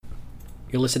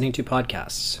You're listening to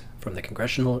podcasts from the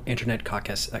Congressional Internet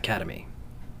Caucus Academy.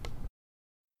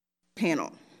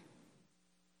 Panel.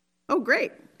 Oh,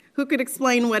 great. Who could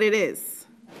explain what it is?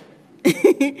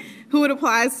 Who it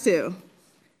applies to?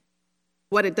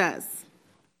 What it does?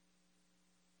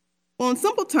 Well, in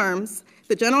simple terms,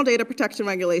 the General Data Protection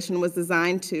Regulation was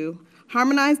designed to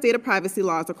harmonize data privacy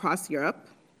laws across Europe,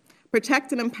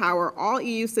 protect and empower all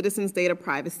EU citizens' data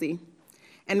privacy,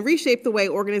 and reshape the way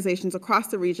organizations across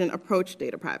the region approach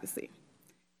data privacy.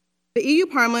 The EU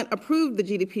Parliament approved the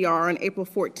GDPR on April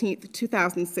 14,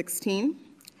 2016,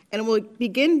 and it will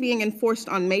begin being enforced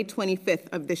on May 25th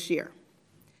of this year,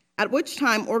 at which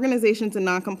time organizations in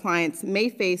noncompliance may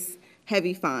face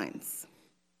heavy fines.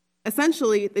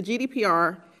 Essentially, the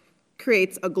GDPR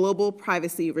creates a global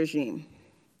privacy regime.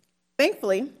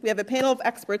 Thankfully, we have a panel of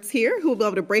experts here who will be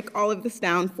able to break all of this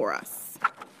down for us.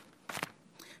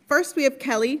 First, we have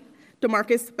Kelly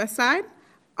DeMarcus-Beside,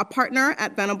 a partner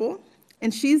at Venable,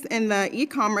 and she's in the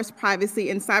e-commerce privacy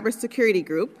and cybersecurity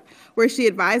group, where she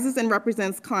advises and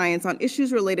represents clients on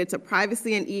issues related to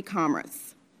privacy and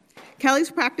e-commerce.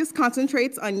 Kelly's practice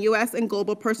concentrates on US and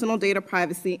global personal data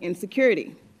privacy and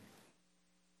security.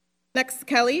 Next to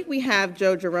Kelly, we have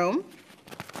Joe Jerome.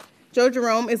 Joe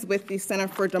Jerome is with the Center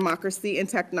for Democracy and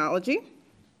Technology,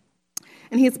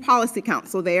 and he's policy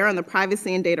counsel there on the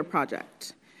Privacy and Data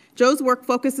Project. Joe's work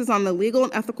focuses on the legal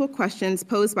and ethical questions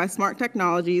posed by smart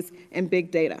technologies and big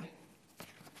data.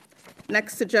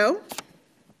 Next to Joe,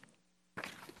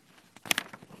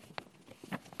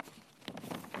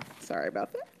 sorry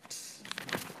about that.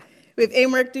 We have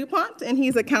Aymeric Dupont, and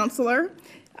he's a counselor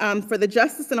for the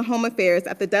Justice and Home Affairs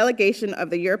at the delegation of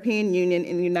the European Union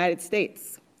in the United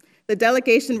States. The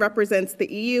delegation represents the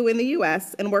EU in the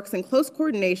US and works in close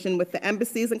coordination with the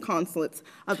embassies and consulates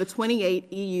of the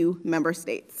 28 EU member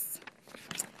states.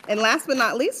 And last but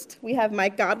not least, we have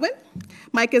Mike Godwin.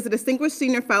 Mike is a distinguished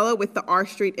senior fellow with the R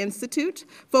Street Institute,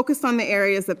 focused on the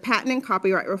areas of patent and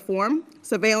copyright reform,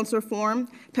 surveillance reform,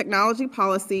 technology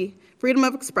policy, freedom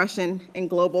of expression, and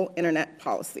global internet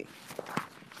policy.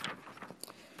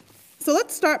 So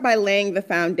let's start by laying the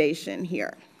foundation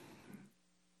here.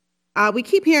 We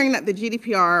keep hearing that the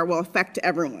GDPR will affect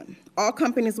everyone. All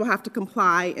companies will have to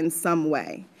comply in some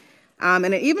way.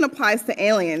 And it even applies to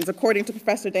aliens, according to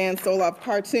Professor Dan Solov's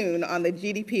cartoon on the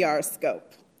GDPR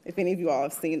scope, if any of you all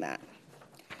have seen that.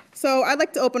 So I'd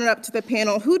like to open it up to the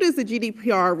panel. Who does the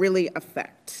GDPR really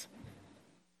affect?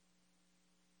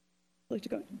 Would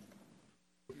you go?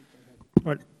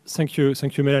 Well, thank you,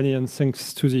 Melanie, and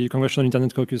thanks to the Congressional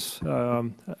Internet Caucus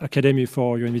Academy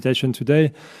for your invitation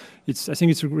today. I think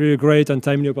it's a really great and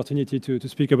timely opportunity to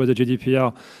speak about the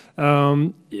GDPR.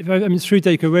 Three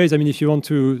takeaways. If you want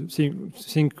to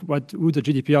think who the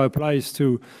GDPR applies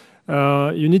to,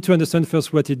 you need to understand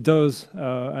first what it does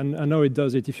and how it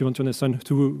does it if you want to understand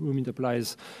to whom it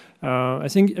applies.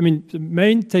 The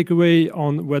main takeaway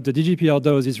on what the GDPR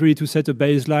does is really to set a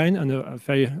baseline, and a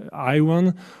very high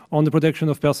one, on the protection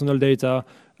of personal data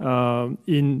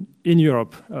in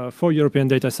Europe for European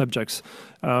data subjects.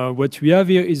 What we have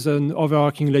here is an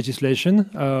overarching legislation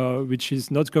which is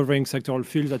not covering sectoral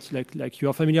fields that like you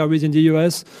are familiar with in the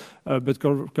US, but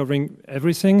covering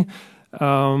everything.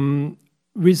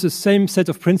 With the same set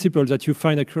of principles that you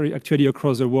find actually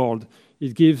across the world.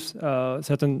 It gives a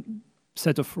certain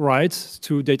set of rights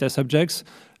to data subjects,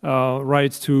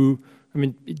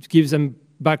 it gives them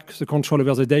back the control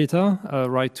over the data,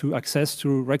 right to access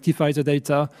to rectify the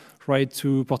data, right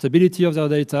to portability of their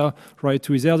data, right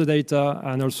to reserve the data,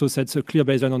 and also sets a clear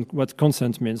baseline on what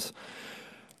consent means.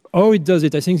 How it does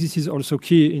it, I think this is also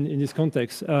key in this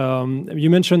context. You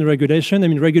mentioned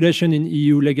regulation. Regulation in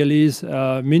EU legalese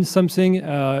means something.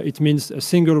 It means a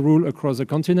single rule across the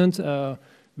continent.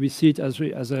 We see it as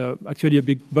actually a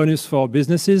big bonus for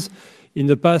businesses. In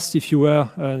the past, if you were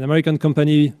an American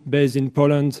company based in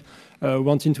Poland,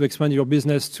 wanting to expand your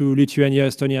business to Lithuania,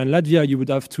 Estonia, and Latvia, you would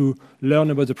have to learn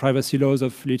about the privacy laws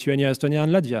of Lithuania, Estonia,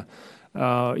 and Latvia.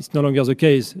 It's no longer the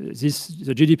case.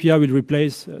 The GDPR will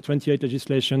replace 28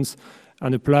 legislations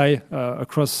and apply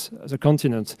across the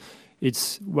continent.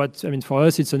 For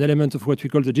us, it's an element of what we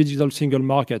call the digital single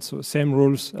market, so same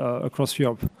rules across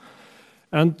Europe.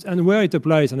 And where it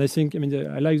applies, and I think,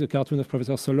 I like the cartoon of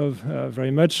Professor Solov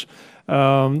very much.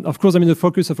 Of course, the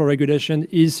focus of our regulation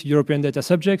is European data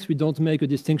subjects. We don't make a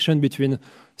distinction between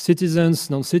citizens,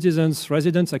 non-citizens,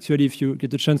 residents. Actually, if you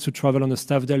get the chance to travel on a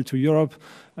staff deal to Europe,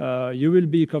 you will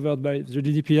be covered by the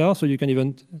GDPR, so you can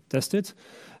even test it.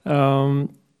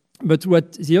 But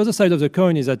what the other side of the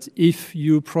coin is that if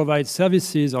you provide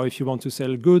services or if you want to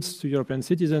sell goods to European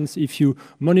citizens, if you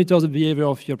monitor the behavior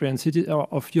of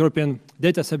European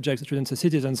data subjects, students and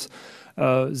citizens,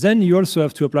 then you also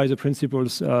have to apply the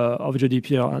principles of the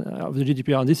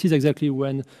GDPR. And this is exactly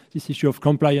when this issue of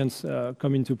compliance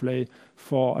come into play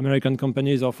for American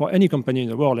companies or for any company in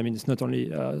the world. I mean, it's not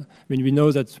only, we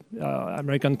know that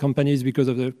American companies, because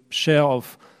of the share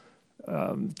of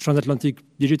transatlantic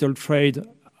digital trade,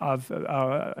 are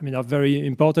very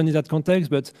important in that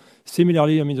context, but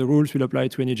similarly, the rules will apply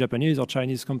to any Japanese or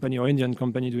Chinese company or Indian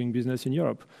company doing business in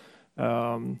Europe.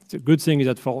 The good thing is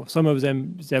that for some of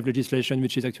them, they have legislation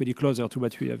which is actually closer to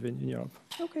what we have in Europe.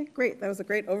 Okay, great. That was a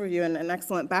great overview and an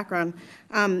excellent background.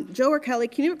 Joe or Kelly,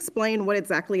 can you explain what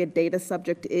exactly a data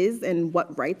subject is and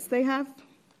what rights they have?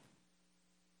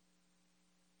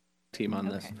 Team on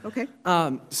this. Okay.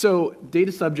 So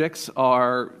data subjects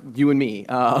are you and me,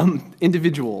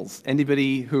 individuals,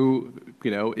 anybody who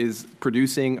is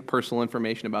producing personal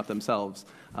information about themselves.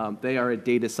 They are a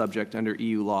data subject under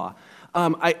EU law.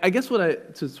 I guess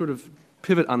to sort of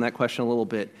pivot on that question a little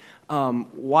bit,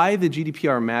 why the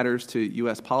GDPR matters to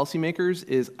U.S. policymakers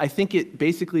is I think it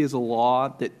basically is a law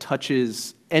that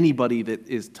touches anybody that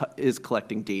is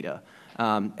collecting data.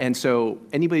 And so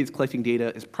anybody that's collecting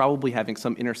data is probably having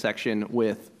some intersection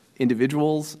with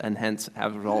individuals and hence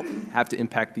have to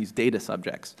impact these data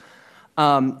subjects.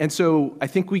 And so I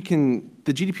think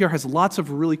the GDPR has lots of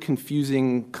really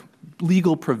confusing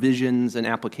legal provisions and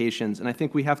applications, and I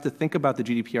think we have to think about the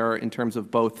GDPR in terms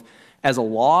of both as a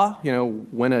law,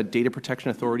 when a data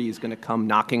protection authority is going to come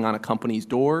knocking on a company's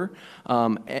door,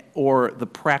 or the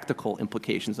practical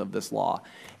implications of this law.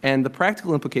 And the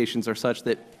practical implications are such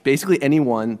that basically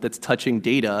anyone that's touching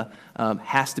data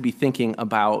has to be thinking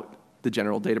about the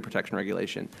general data protection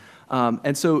regulation.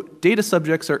 And so data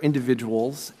subjects are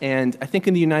individuals, and I think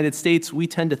in the United States, we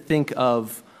tend to think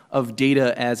of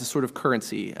data as a sort of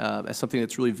currency, as something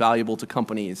that's really valuable to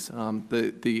companies.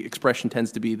 The expression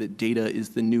tends to be that data is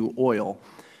the new oil.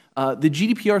 The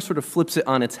GDPR sort of flips it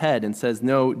on its head and says,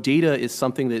 no, data is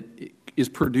something that is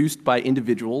produced by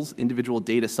individuals, individual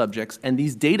data subjects, and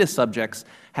these data subjects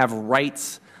have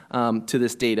rights to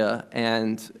this data,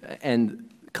 and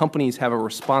companies have a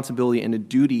responsibility and a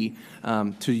duty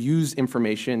to use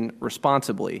information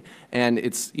responsibly. And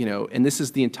and this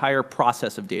is the entire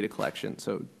process of data collection.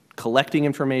 So collecting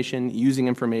information, using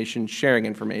information, sharing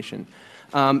information.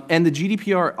 And the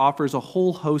GDPR offers a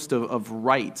whole host of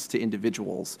rights to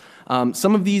individuals.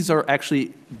 Some of these are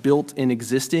actually built in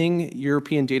existing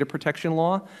European data protection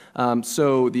law.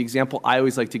 So the example I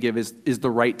always like to give is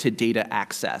the right to data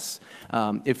access.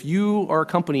 If you are a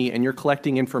company and you're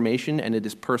collecting information and it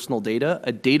is personal data,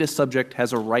 a data subject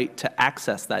has a right to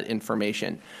access that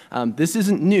information. This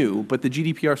isn't new, but the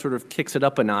GDPR sort of kicks it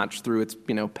up a notch through its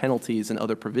penalties and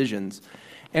other provisions.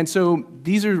 And so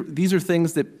these are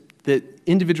things that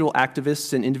individual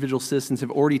activists and individual citizens have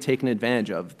already taken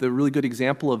advantage of. The really good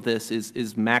example of this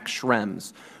is Max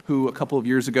Schrems, who a couple of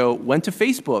years ago went to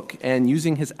Facebook and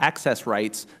using his access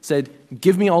rights said,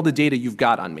 give me all the data you've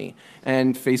got on me.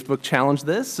 And Facebook challenged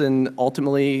this, and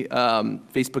ultimately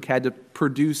Facebook had to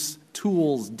produce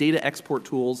tools, data export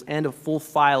tools, and a full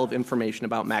file of information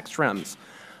about Max Schrems.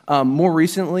 More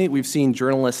recently, we've seen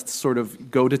journalists sort of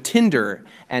go to Tinder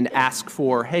and ask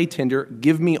for, hey, Tinder,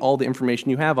 give me all the information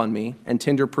you have on me. And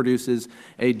Tinder produces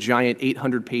a giant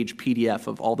 800-page PDF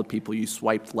of all the people you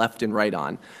swiped left and right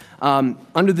on.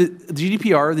 Under the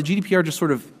GDPR just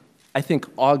sort of, I think,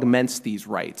 augments these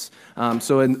rights.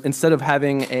 So instead of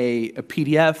having a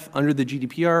PDF under the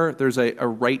GDPR, there's a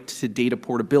right to data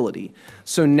portability.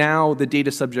 So now the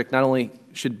data subject not only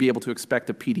should be able to expect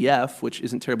a PDF, which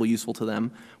isn't terribly useful to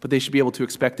them, but they should be able to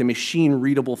expect a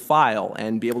machine-readable file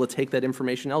and be able to take that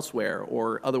information elsewhere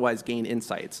or otherwise gain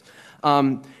insights.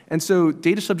 And so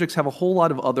data subjects have a whole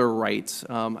lot of other rights.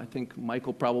 I think Mike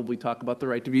will probably talk about the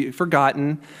right to be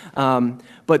forgotten.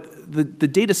 But the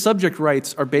data subject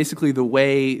rights are basically the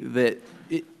way that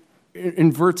it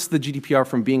inverts the GDPR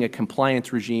from being a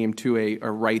compliance regime to a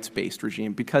rights-based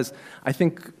regime, because I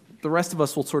think the rest of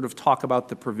us will sort of talk about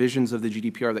the provisions of the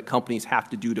GDPR that companies have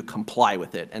to do to comply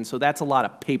with it. And so that's a lot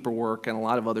of paperwork and a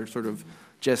lot of other sort of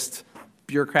just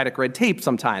bureaucratic red tape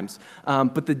sometimes.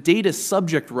 But the data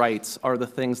subject rights are the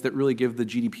things that really give the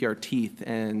GDPR teeth,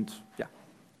 and yeah.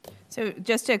 So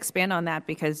just to expand on that,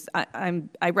 because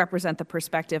I represent the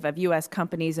perspective of U.S.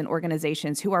 companies and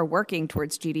organizations who are working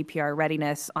towards GDPR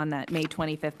readiness on that May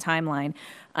 25th timeline.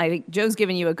 I think Joe's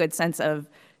given you a good sense of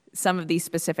some of these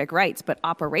specific rights, but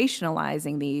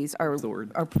operationalizing these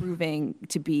are proving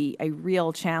to be a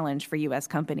real challenge for U.S.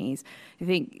 companies. I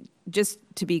think, just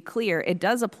to be clear, it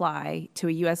does apply to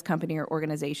a U.S. company or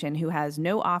organization who has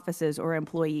no offices or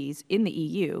employees in the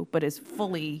EU, but is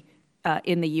fully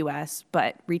in the U.S.,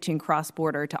 but reaching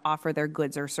cross-border to offer their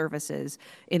goods or services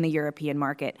in the European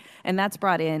market. And that's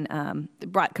brought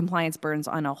compliance burdens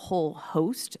on a whole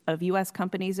host of U.S.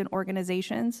 companies and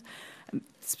organizations.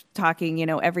 Talking,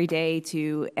 every day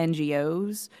to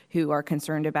NGOs who are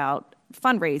concerned about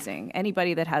fundraising.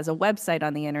 Anybody that has a website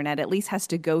on the internet at least has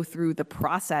to go through the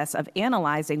process of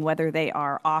analyzing whether they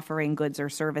are offering goods or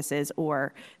services,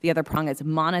 or the other prong is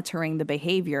monitoring the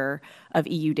behavior of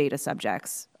EU data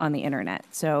subjects on the internet.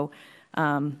 So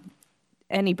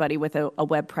anybody with a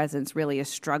web presence really is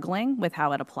struggling with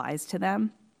how it applies to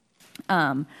them.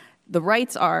 The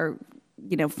rights are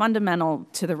fundamental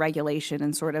to the regulation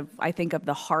and sort of, I think, of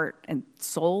the heart and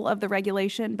soul of the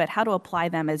regulation, but how to apply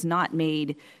them is not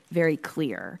made very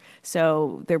clear.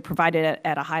 So they're provided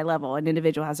at a high level. An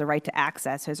individual has a right to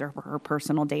access his or her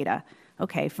personal data.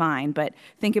 Okay, fine. But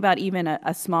think about even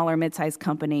a smaller mid-sized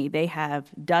company. They have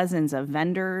dozens of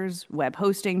vendors, web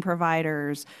hosting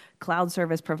providers, cloud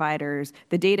service providers.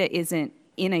 The data isn't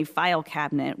in a file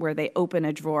cabinet where they open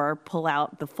a drawer, pull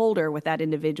out the folder with that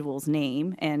individual's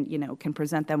name, and can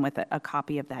present them with a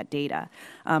copy of that data.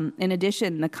 In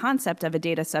addition, the concept of a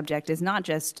data subject is not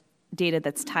just data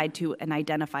that's tied to an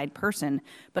identified person,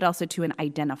 but also to an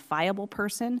identifiable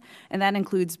person, and that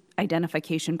includes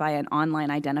identification by an online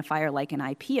identifier like an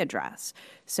IP address.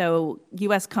 So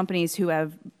U.S. companies who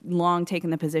have long taken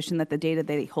the position that the data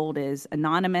they hold is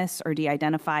anonymous or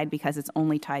de-identified because it's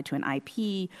only tied to an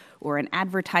IP or an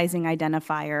advertising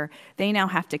identifier, they now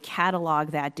have to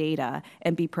catalog that data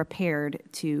and be prepared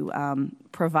to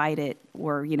provide it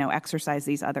or exercise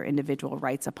these other individual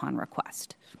rights upon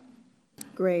request.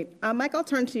 Great. Mike, I'll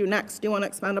turn to you next. Do you want to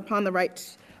expound upon the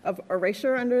right of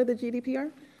erasure under the GDPR?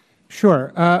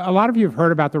 Sure. A lot of you have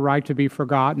heard about the right to be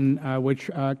forgotten, which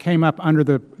came up under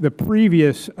the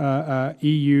previous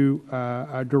EU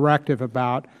directive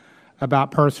about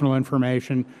personal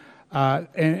information.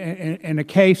 And a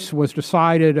case was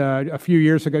decided just a few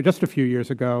years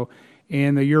ago,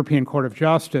 in the European Court of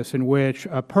Justice, in which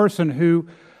a person who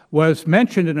was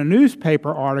mentioned in a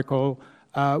newspaper article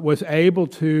was able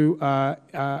to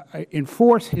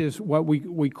enforce his, what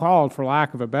we called, for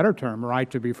lack of a better term,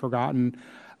 right to be forgotten.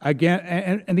 Again,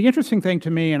 and the interesting thing to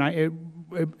me, and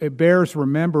it bears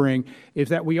remembering, is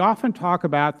that we often talk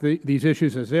about these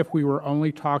issues as if we were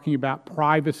only talking about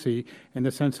privacy in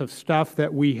the sense of stuff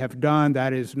that we have done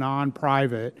that is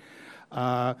non-private.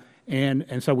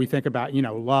 And so we think about,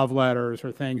 love letters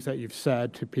or things that you've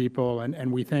said to people,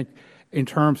 and we think in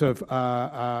terms of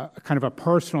kind of a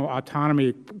personal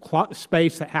autonomy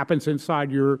space that happens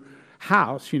inside your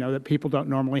house, that people don't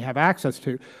normally have access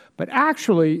to. But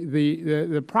actually,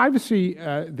 the privacy,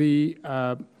 the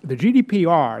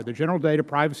GDPR, the General Data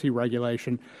Privacy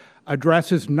Regulation,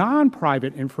 addresses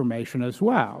non-private information as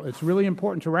well. It's really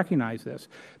important to recognize this,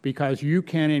 because you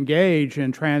can engage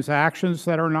in transactions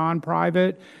that are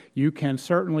non-private. You can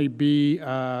certainly be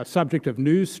subject of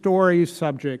news stories,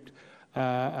 subject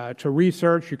to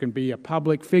research. You can be a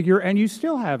public figure, and you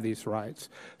still have these rights.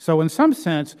 So in some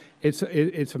sense, it's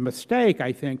a mistake,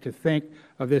 I think, to think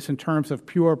of this in terms of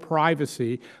pure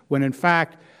privacy, when in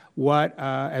fact, what,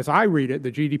 as I read it,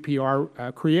 the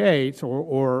GDPR creates,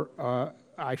 or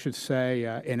I should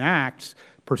say enacts,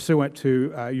 pursuant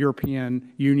to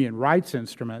European Union rights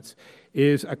instruments,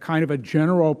 is a kind of a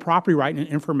general property right and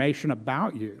information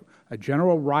about you, a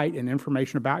general right and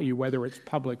information about you, whether it's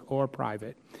public or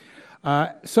private.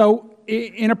 So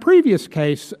in a previous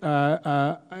case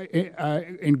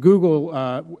in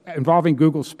Google, involving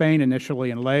Google Spain initially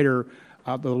and later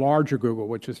the larger Google,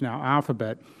 which is now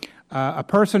Alphabet, a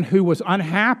person who was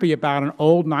unhappy about an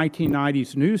old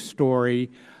 1990s news story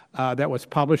that was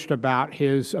published about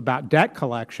debt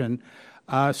collection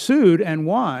sued and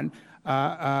won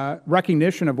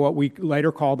recognition of what we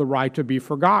later call the right to be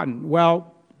forgotten.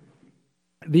 Well,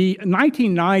 the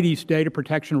 1990s data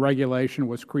protection regulation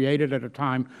was created at a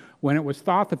time when it was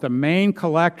thought that the main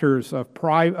collectors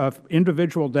of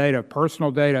individual data, personal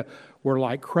data, were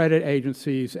like credit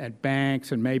agencies and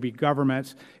banks and maybe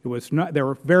governments. There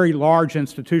were very large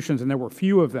institutions, and there were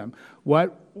few of them.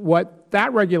 What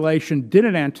that regulation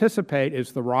didn't anticipate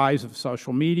is the rise of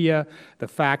social media, the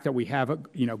fact that we have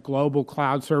global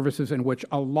cloud services in which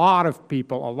a lot of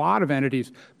people, a lot of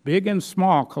entities, big and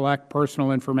small, collect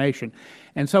personal information.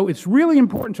 And so it's really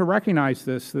important to recognize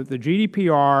this, that the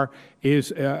GDPR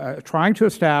is trying to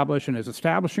establish and is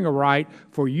establishing a right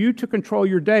for you to control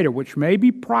your data, which may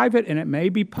be private and it may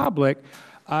be public,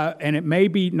 and it may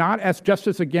be not just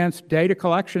as against data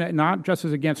collection, not just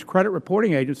as against credit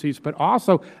reporting agencies, but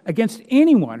also against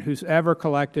anyone who's ever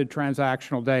collected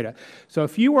transactional data. So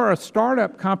if you are a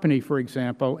startup company, for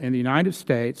example, in the United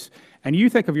States, and you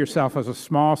think of yourself as a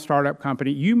small startup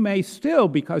company, you may still,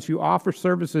 because you offer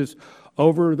services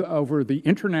over the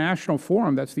international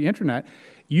forum, that's the internet,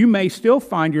 you may still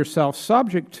find yourself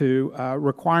subject to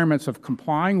requirements of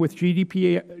complying with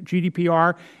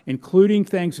GDPR, including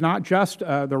things not just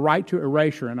the right to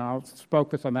erasure, and I'll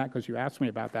focus on that because you asked me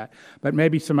about that, but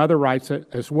maybe some other rights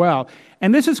as well.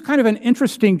 And this is kind of an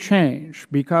interesting change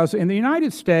because in the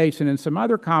United States and in some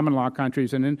other common law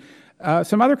countries and in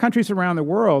some other countries around the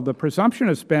world, the presumption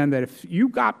has been that if you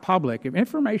got public, if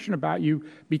information about you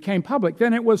became public,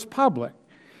 then it was public.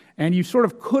 And you sort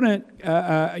of couldn't,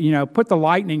 put the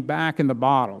lightning back in the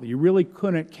bottle. You really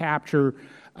couldn't capture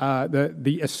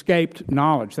the escaped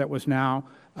knowledge that was now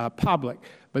public.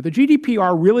 But the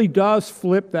GDPR really does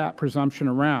flip that presumption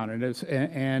around,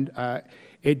 and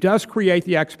it does create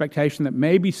the expectation that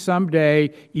maybe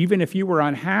someday, even if you were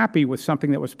unhappy with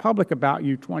something that was public about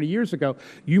you 20 years ago,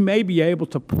 you may be able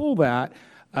to pull that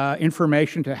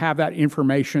information, to have that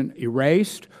information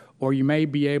erased, or you may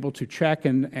be able to check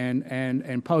and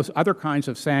impose other kinds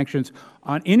of sanctions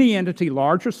on any entity,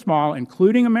 large or small,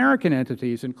 including American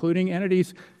entities, including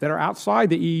entities that are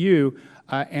outside the EU,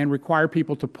 and require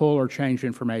people to pull or change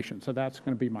information. So that's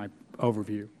going to be my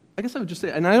overview. I guess I would just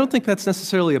say, and I don't think that's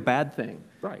necessarily a bad thing.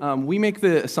 Right. We make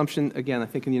the assumption, again, I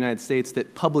think in the United States,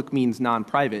 that public means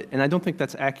non-private, and I don't think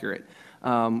that's accurate.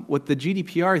 What the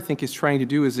GDPR, I think, is trying to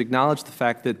do is acknowledge the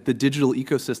fact that the digital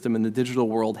ecosystem in the digital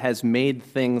world has made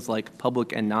things like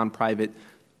public and non-private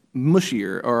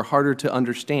mushier or harder to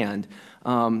understand.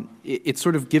 It's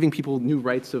sort of giving people new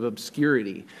rights of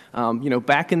obscurity.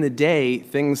 Back in the day,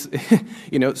 things,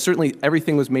 certainly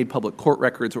everything was made public. Court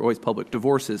records were always public.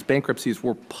 Divorces, bankruptcies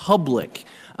were public,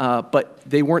 but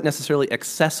they weren't necessarily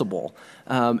accessible.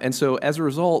 And so as a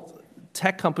result,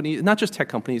 tech companies, not just tech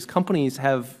companies, companies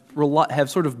have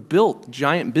sort of built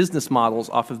giant business models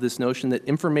off of this notion that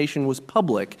information was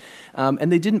public,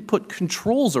 and they didn't put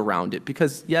controls around it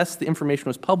because, yes, the information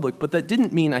was public, but that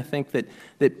didn't mean, I think,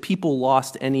 that people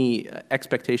lost any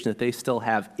expectation that they still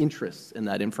have interests in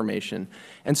that information.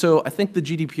 And so I think the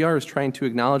GDPR is trying to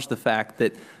acknowledge the fact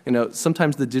that,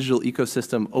 sometimes the digital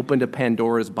ecosystem opened a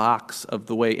Pandora's box of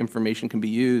the way information can be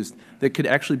used that could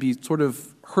actually be sort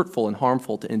of hurtful and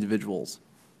harmful to individuals.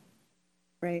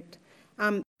 Right.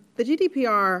 The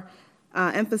GDPR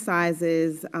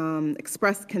emphasizes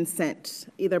express consent,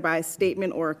 either by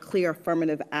statement or a clear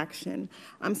affirmative action.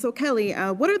 So Kelly,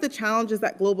 what are the challenges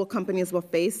that global companies will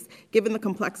face given the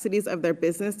complexities of their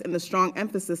business and the strong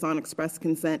emphasis on express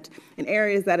consent in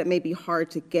areas that it may be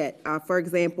hard to get? For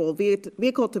example,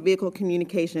 vehicle-to-vehicle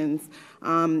communications.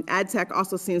 Ad tech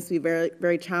also seems to be very,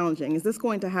 very challenging. Is this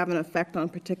going to have an effect on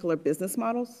particular business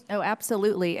models? Oh,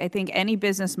 absolutely. I think any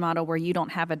business model where you don't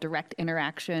have a direct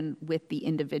interaction with the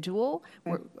individual,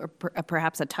 or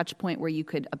perhaps a touch point where you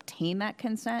could obtain that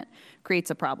consent,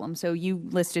 creates a problem. So you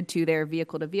listed two there,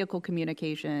 vehicle-to-vehicle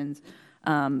communications.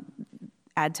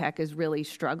 Ad tech is really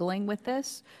struggling with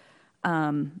this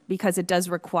because it does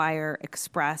require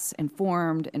express,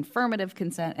 informed, affirmative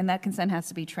consent, and that consent has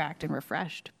to be tracked and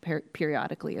refreshed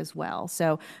periodically as well.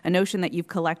 So a notion that you've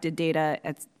collected data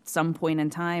at some point in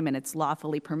time and it's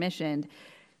lawfully permissioned,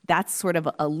 that's sort of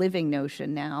a living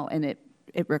notion now, and it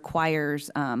requires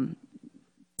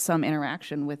some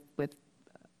interaction with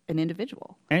an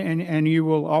individual. And you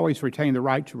will always retain the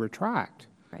right to retract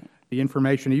the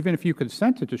information. Even if you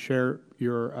consented to share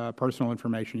your personal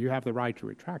information, you have the right to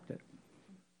retract it.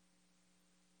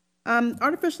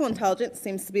 Artificial intelligence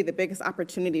seems to be the biggest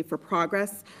opportunity for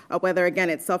progress, whether, again,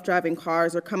 it's self-driving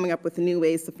cars or coming up with new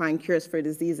ways to find cures for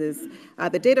diseases.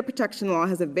 The data protection law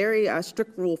has a very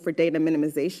strict rule for data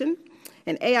minimization,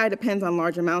 and AI depends on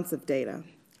large amounts of data.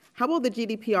 How will the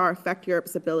GDPR affect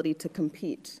Europe's ability to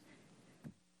compete?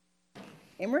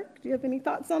 Emmerich, do you have any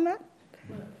thoughts on that?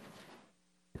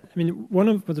 I mean, one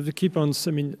of the key points,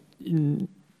 I mean, in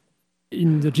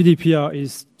the GDPR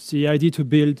is the idea to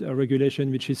build a regulation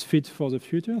which is fit for the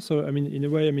future. So, I mean, in a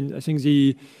way, I mean, I think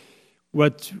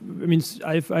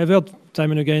I've heard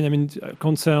time and again,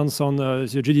 concerns on the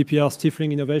GDPR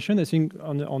stifling innovation. I think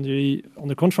on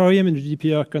the contrary,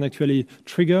 GDPR can actually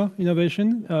trigger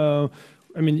innovation.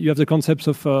 You have the concepts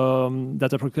of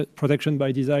data protection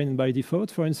by design and by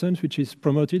default, for instance, which is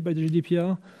promoted by the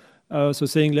GDPR. So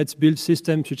saying let's build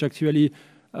systems which actually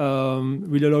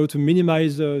will allow to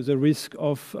minimize the risk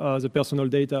of the personal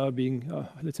data being,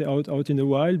 let's say, out in the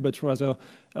wild, but rather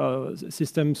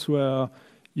systems where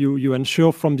you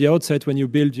ensure from the outset when you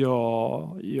build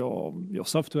your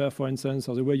software, for instance,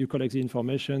 or the way you collect the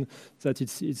information, that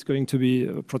it's going to be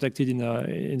protected in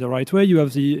the right way. You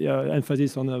have the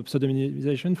emphasis on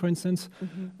pseudonymization, for instance,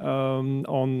 on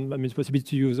possibility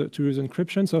to use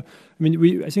encryption. So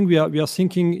I think we are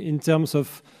thinking in terms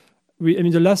of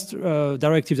the last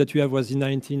directive that we have was in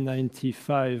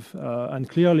 1995, and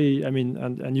clearly,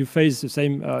 and you face the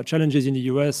same challenges in the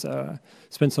US.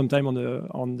 Spend some time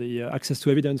on the access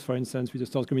to evidence, for instance, with the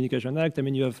Stored Communication Act.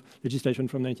 You have legislation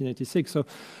from 1986, so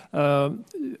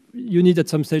you need at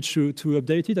some stage to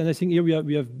update it. And I think here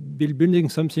we have building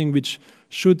something which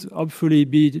should hopefully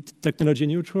be technology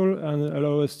neutral and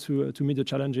allow us to meet the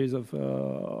challenges of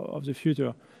the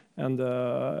future. And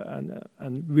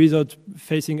without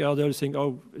facing hurdles, saying,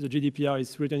 oh, the GDPR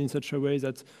is written in such a way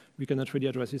that we cannot really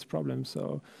address this problem.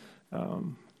 So,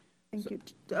 thank you.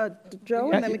 Joe,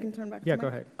 and then we can turn back to Mike. Go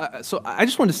ahead. So I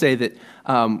just wanted to say that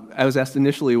I was asked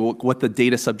initially what the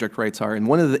data subject rights are, and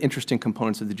one of the interesting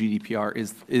components of the GDPR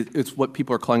is what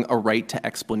people are calling a right to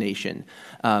explanation.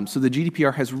 So the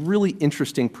GDPR has really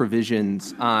interesting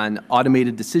provisions on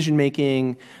automated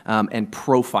decision-making and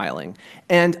profiling.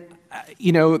 And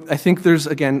I think there's,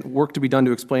 again, work to be done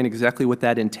to explain exactly what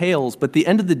that entails. But at the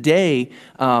end of the day,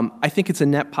 I think it's a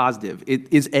net positive. It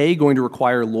is, going to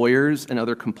require lawyers and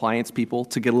other compliance people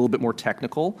to get a little bit more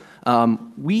technical.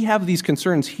 We have these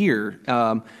concerns here.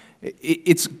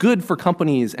 It's good for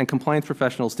companies and compliance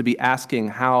professionals to be asking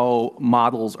how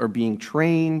models are being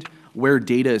trained, where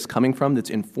data is coming from that's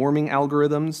informing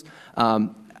algorithms.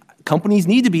 Companies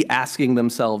need to be asking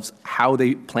themselves how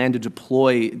they plan to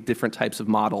deploy different types of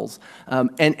models.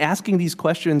 And asking these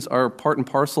questions are part and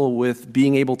parcel with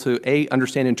being able to,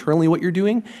 understand internally what you're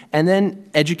doing, and then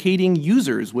educating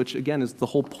users, which, again, is the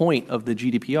whole point of the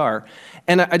GDPR.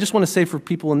 And I just want to say for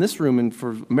people in this room and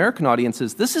for American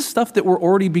audiences, this is stuff that we're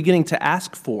already beginning to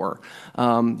ask for.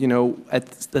 At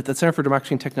the Center for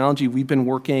Democracy and Technology, we've been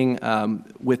working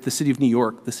with the City of New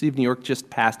York. The City of New York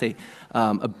just passed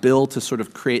a bill to sort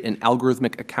of create an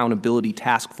algorithmic accountability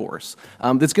task force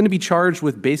that's going to be charged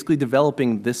with basically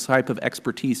developing this type of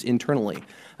expertise internally.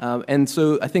 And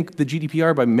so I think the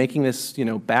GDPR, by making this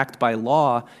backed by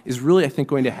law, is really, I think,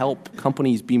 going to help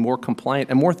companies be more compliant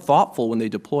and more thoughtful when they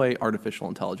deploy artificial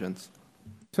intelligence.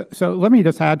 So let me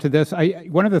just add to this.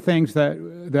 One of the things that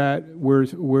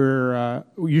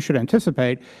you should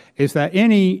anticipate is that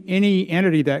any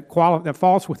entity that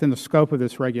falls within the scope of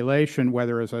this regulation,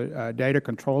 whether as a data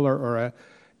controller or a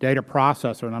data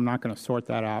processor, and I'm not going to sort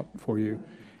that out for you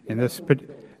in this,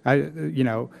 I'm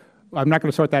not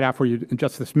going to sort that out for you in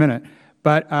just this minute.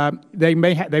 But they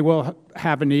will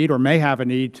have a need or may have a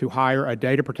need to hire a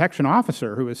data protection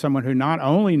officer, who is someone who not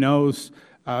only knows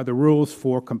the rules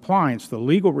for compliance, the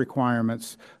legal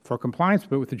requirements for compliance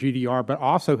with the GDPR, but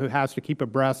also who has to keep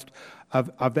abreast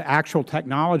of the actual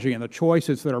technology and the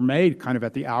choices that are made kind of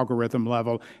at the algorithm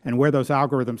level and where those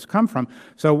algorithms come from.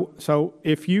 So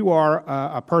if you are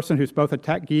a person who's both a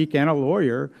tech geek and a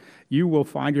lawyer, you will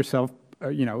find yourself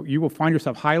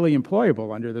highly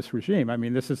employable under this regime.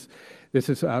 This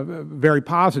is very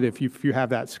positive if you have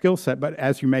that skill set, but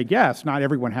as you may guess, not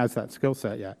everyone has that skill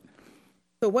set yet.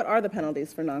 So what are the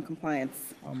penalties for noncompliance?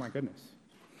 Oh, my goodness.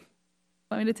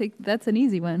 Want me to take, that's an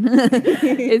easy one.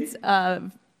 It's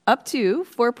up to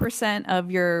 4% of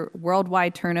your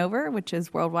worldwide turnover, which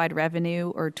is worldwide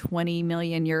revenue, or 20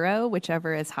 million euro,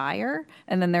 whichever is higher.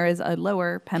 And then there is a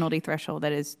lower penalty threshold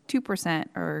that is 2%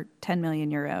 or 10 million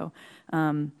euro.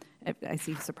 I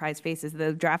see surprised faces.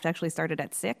 The draft actually started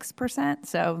at 6%,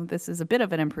 so this is a bit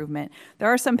of an improvement. There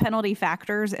are some penalty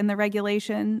factors in the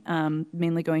regulation,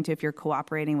 mainly going to if you're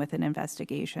cooperating with an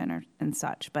investigation and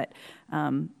such. But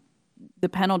the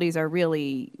penalties are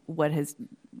really what has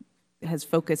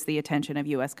focused the attention of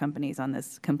U.S. companies on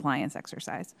this compliance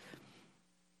exercise.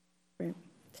 Great.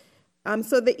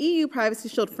 So the EU Privacy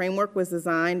Shield framework was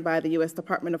designed by the U.S.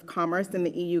 Department of Commerce and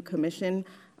the EU Commission,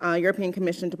 European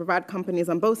Commission, to provide companies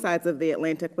on both sides of the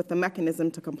Atlantic with a mechanism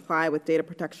to comply with data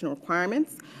protection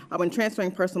requirements when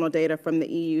transferring personal data from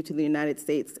the EU to the United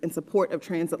States in support of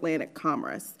transatlantic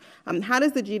commerce. How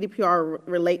does the GDPR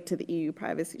relate to the EU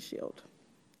Privacy Shield,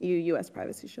 EU-US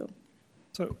Privacy Shield?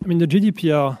 So, I mean, the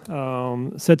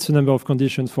GDPR sets a number of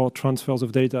conditions for transfers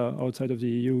of data outside of the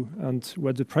EU. And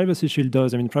what the Privacy Shield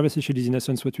does, I mean, Privacy Shield is in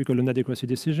essence what we call an adequacy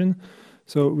decision,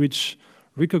 so which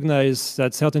recognize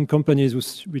that certain companies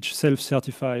which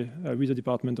self-certify with the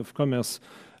Department of Commerce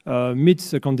meet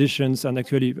the conditions and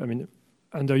actually, I mean,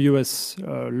 under US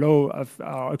law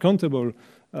are accountable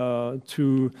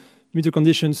to meet the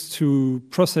conditions to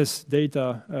process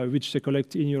data which they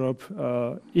collect in Europe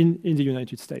in the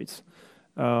United States.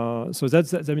 So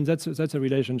that's a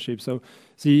relationship. So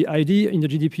the idea in the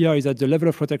GDPR is that the level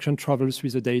of protection travels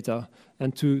with the data.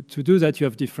 And to do that, you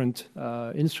have different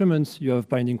instruments. You have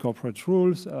binding corporate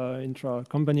rules,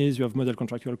 intra-companies, you have model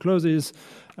contractual clauses,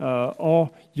 or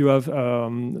you have,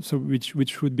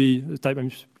 which would be the type,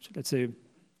 let's say,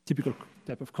 typical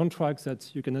type of contracts that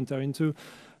you can enter into.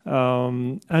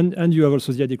 And you have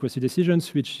also the adequacy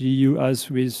decisions, which the EU has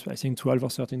with, I think, 12 or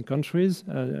 13 countries,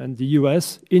 and the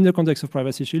US in the context of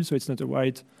Privacy Shield, so it's not a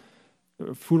wide,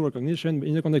 full recognition, but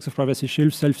in the context of Privacy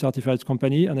Shield, self-certified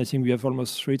company, and I think we have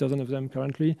almost 3,000 of them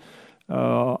currently,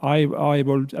 are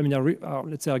able, I mean,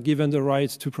 let's say, are given the right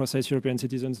to process European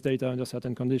citizens' data under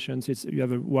certain conditions. You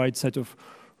have a wide set of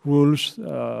rules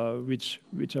which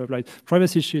are applied.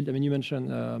 Privacy Shield, I mean, you mentioned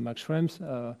Max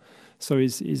Schrems. So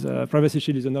Privacy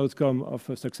Shield is an outcome of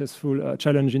a successful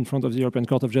challenge in front of the European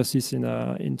Court of Justice in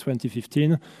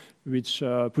 2015, which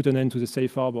put an end to the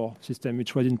safe harbor system,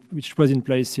 which was in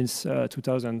place since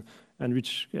 2000, and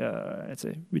which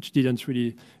didn't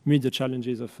really meet the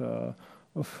challenges of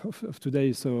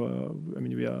today. So I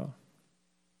mean, we are.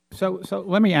 So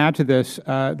let me add to this.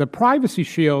 The Privacy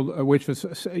Shield, which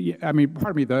was, I mean,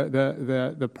 pardon me,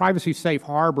 the Privacy Safe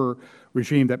Harbor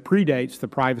regime that predates the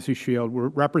Privacy Shield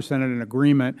represented an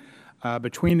agreement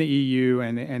between the EU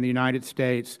and the United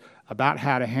States about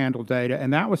how to handle data,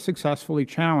 and that was successfully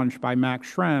challenged by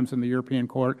Max Schrems in the European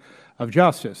Court of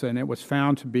Justice, and it was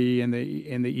found to be in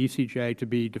the ECJ to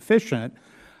be deficient.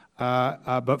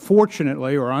 But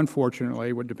fortunately, or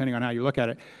unfortunately, depending on how you look at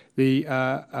it, we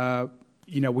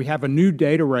have a new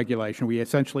data regulation. We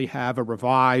essentially have a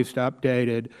revised,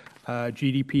 updated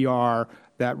GDPR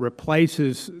that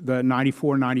replaces the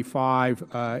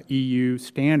 94-95 EU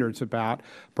standards about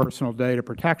personal data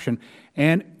protection.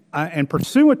 And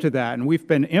pursuant to that, and we've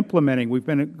been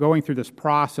going through this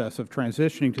process of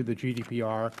transitioning to the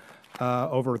GDPR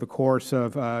over the course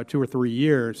of 2 or 3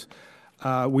 years.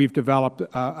 We've developed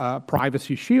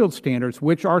Privacy Shield standards,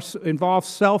 which involve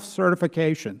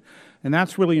self-certification. And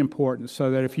that's really important,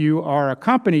 so that if you are a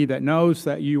company that knows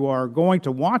that you are going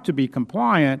to want to be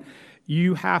compliant,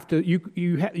 you have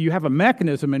a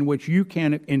mechanism in which you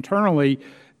can internally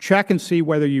check and see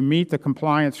whether you meet the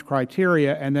compliance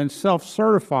criteria, and then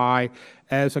self-certify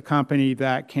as a company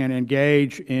that can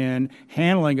engage in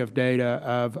handling of data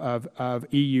of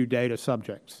EU data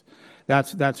subjects.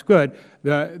 That's good.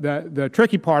 The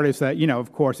tricky part is that,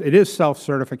 of course, it is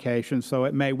self-certification, so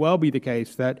it may well be the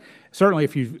case that certainly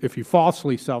if you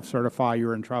falsely self-certify,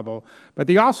 you're in trouble. But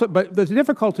the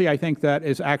difficulty, I think, that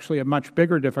is actually a much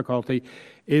bigger difficulty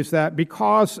is that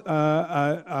because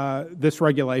this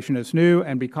regulation is new,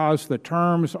 and because the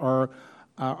terms are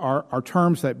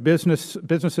terms that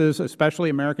businesses, especially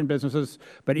American businesses,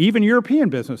 but even European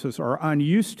businesses, are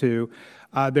unused to.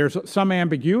 There's some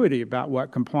ambiguity about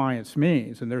what compliance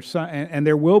means, and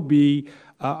there will be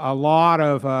a lot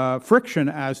of friction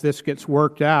as this gets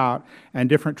worked out, and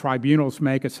different tribunals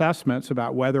make assessments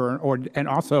about whether, and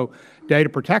also data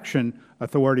protection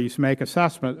authorities make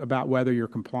assessment about whether you're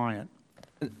compliant.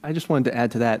 I just wanted to add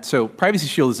to that. So Privacy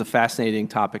Shield is a fascinating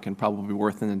topic and probably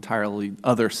worth an entirely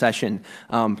other session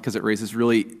because it raises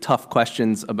really tough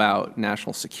questions about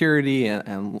national security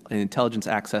and intelligence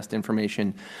access to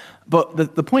information.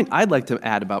 But the point I'd like to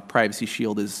add about Privacy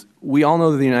Shield is we all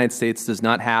know that the United States does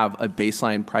not have a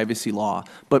baseline privacy law,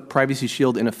 but Privacy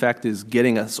Shield in effect is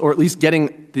getting us, or at least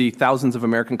getting the thousands of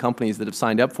American companies that have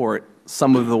signed up for it,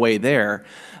 some of the way there.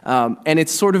 And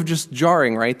it's sort of just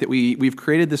jarring, right, that we've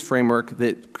created this framework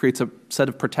that creates a set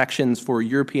of protections for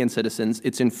European citizens.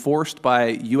 It's enforced by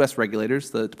U.S.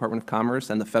 regulators, the Department of Commerce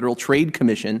and the Federal Trade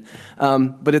Commission,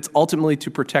 but it's ultimately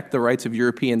to protect the rights of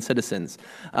European citizens.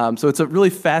 So it's a really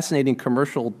fascinating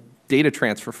commercial data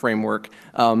transfer framework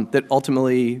that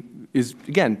ultimately is,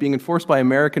 again, being enforced by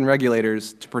American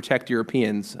regulators to protect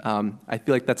Europeans. I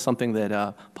feel like that's something that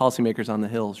policymakers on the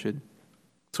Hill should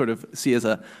sort of see as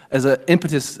an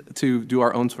impetus to do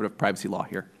our own sort of privacy law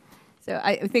here. So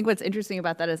I think what's interesting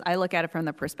about that is I look at it from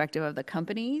the perspective of the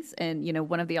companies, and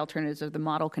one of the alternatives are the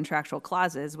model contractual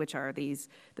clauses, which are this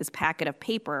packet of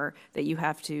paper that you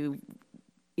have to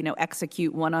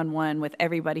execute one-on-one with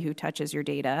everybody who touches your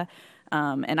data.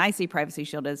 And I see Privacy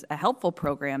Shield as a helpful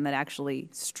program that actually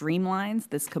streamlines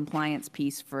this compliance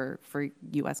piece for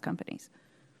U.S. companies.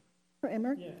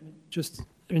 Emmer? Yeah,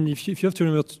 if you have to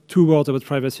remember two words about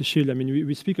Privacy Shield,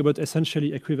 we speak about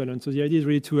essentially equivalent. So the idea is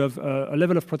really to have a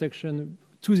level of protection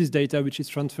to this data which is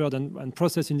transferred and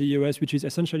processed in the US, which is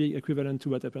essentially equivalent to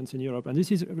what happens in Europe. And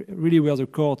this is really where the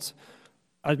court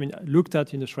looked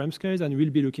at in the Schrems case, and will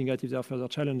be looking at if there are further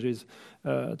challenges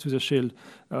to the shield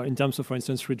in terms of, for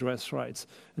instance, redress rights.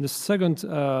 And the second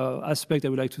aspect I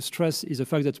would like to stress is the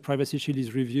fact that Privacy Shield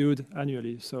is reviewed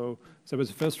annually. So there was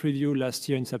the first review last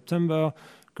year in September.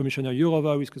 Commissioner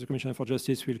Jourova, who is the Commissioner for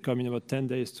Justice, will come in about 10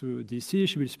 days to DC.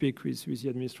 She will speak with the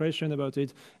administration about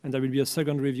it, and there will be a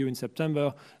second review in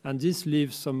September. And this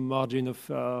leaves some margin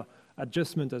of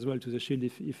adjustment as well to the shield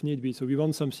if need be. So we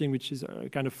want something which is a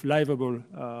kind of livable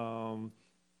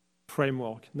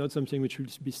framework, not something which will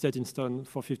be set in stone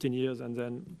for 15 years and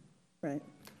then. Right.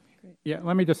 Great. Yeah,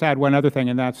 let me just add one other thing,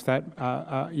 and that's that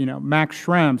Max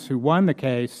Schrems, who won the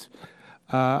case,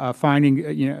 finding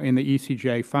in the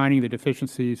ECJ, finding the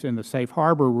deficiencies in the safe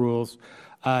harbor rules,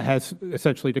 has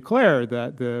essentially declared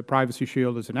that the Privacy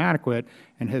Shield is inadequate,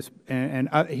 and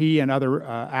he and other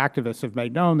activists have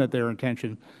made known that their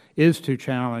intention is to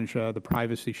challenge the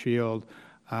Privacy Shield,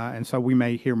 and so we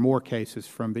may hear more cases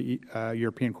from the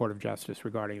European Court of Justice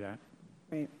regarding that.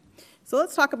 Right. So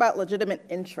let's talk about legitimate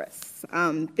interests.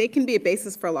 They can be a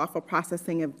basis for lawful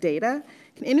processing of data.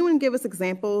 Can anyone give us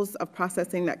examples of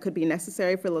processing that could be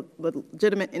necessary for the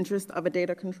legitimate interest of a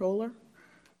data controller?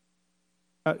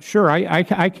 Sure, I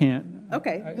can.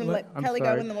 Okay, then let Kelly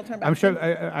go, and then we'll turn back.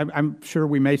 I'm sure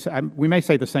we may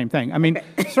say the same thing. I mean,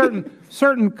 okay.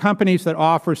 certain companies that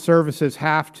offer services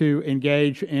have to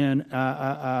engage in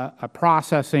a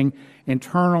processing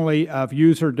internally of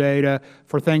user data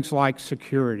for things like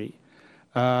security.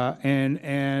 You want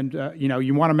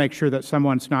to make sure that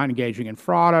someone's not engaging in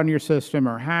fraud on your system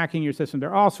or hacking your system. There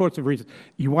are all sorts of reasons.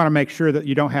 You want to make sure that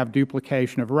you don't have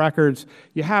duplication of records.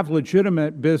 You have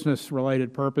legitimate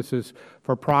business-related purposes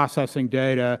for processing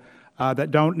data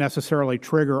that don't necessarily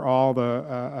trigger all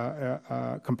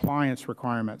the compliance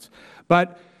requirements.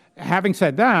 But having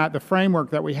said that, the framework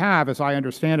that we have, as I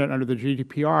understand it under the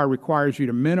GDPR, requires you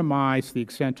to minimize the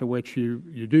extent to which you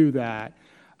do that.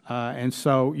 And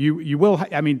so you will,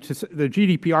 the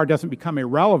GDPR doesn't become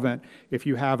irrelevant if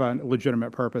you have a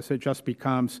legitimate purpose. It just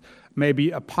becomes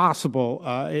maybe a possible,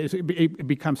 it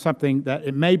becomes something that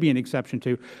it may be an exception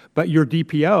to, but your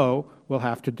DPO will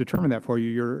have to determine that for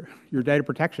you. Your data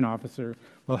protection officer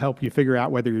will help you figure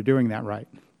out whether you're doing that right.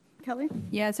 Kelly?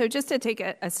 Yeah, so just to take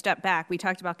a step back, we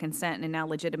talked about consent and now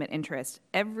legitimate interest.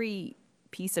 Every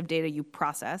piece of data you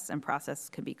process, and process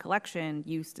could be collection,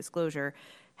 use, disclosure,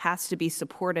 has to be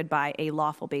supported by a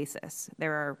lawful basis.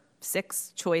 There are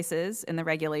 6 choices in the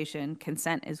regulation.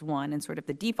 Consent is one, and sort of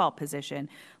the default position.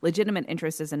 Legitimate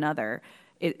interest is another.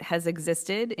 It has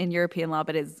existed in European law,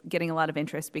 but is getting a lot of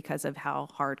interest because of how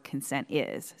hard consent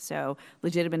is. So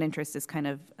legitimate interest is kind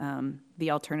of the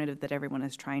alternative that everyone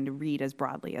is trying to read as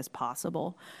broadly as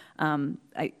possible.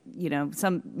 Mike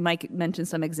mentioned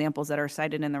some examples that are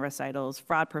cited in the recitals: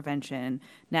 fraud prevention,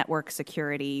 network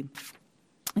security.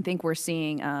 I think we're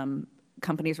seeing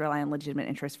companies rely on legitimate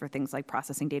interest for things like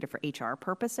processing data for HR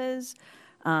purposes,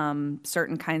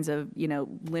 certain kinds of,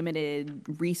 limited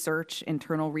research,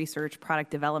 internal research,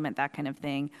 product development, that kind of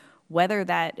thing. Whether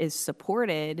that is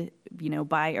supported,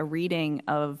 by a reading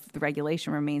of the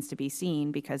regulation remains to be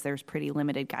seen, because there's pretty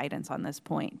limited guidance on this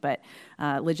point. But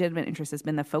legitimate interest has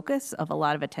been the focus of a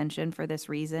lot of attention for this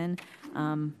reason,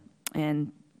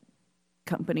 and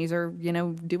companies are,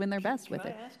 doing their best with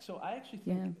it. Can I ask? So I actually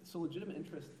think, so legitimate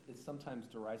interest is sometimes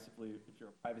derisively, if you're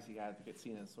a privacy advocate,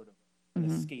 seen as sort of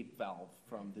an escape valve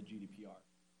from the GDPR.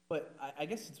 But I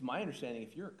guess it's my understanding,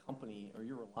 if you're a company or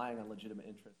you're relying on legitimate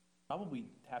interest, you probably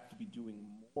have to be doing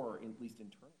more, at least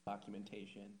internal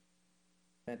documentation,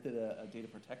 that a data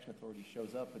protection authority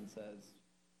shows up and says,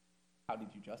 how did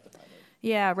you justify that?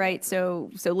 Yeah, right. So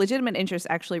legitimate interest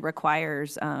actually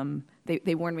requires,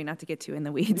 they warned me not to get too in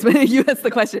the weeds, but you asked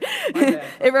the question.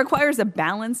 It requires a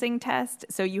balancing test.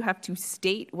 So you have to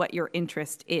state what your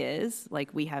interest is,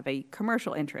 like we have a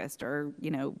commercial interest or,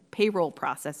 payroll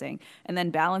processing, and then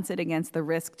balance it against the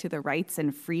risk to the rights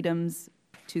and freedoms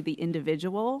to the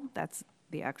individual. That's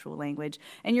the actual language,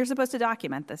 and you're supposed to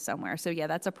document this somewhere. So yeah,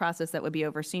 that's a process that would be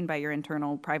overseen by your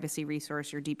internal privacy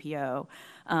resource, your DPO.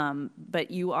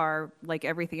 But you are, like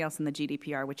everything else in the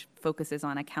GDPR, which focuses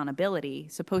on accountability,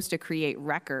 supposed to create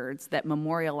records that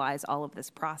memorialize all of this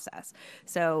process.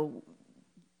 So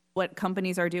what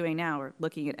companies are doing now are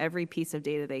looking at every piece of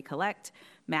data they collect,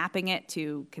 mapping it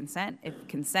to consent. If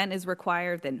consent is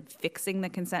required, then fixing the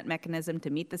consent mechanism to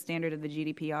meet the standard of the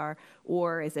GDPR,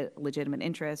 or is it legitimate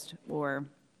interest, or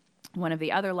one of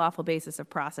the other lawful basis of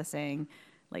processing,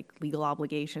 like legal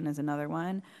obligation is another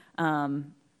one.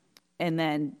 And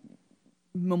then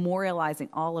memorializing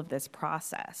all of this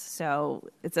process. So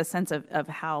it's a sense of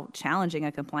how challenging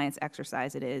a compliance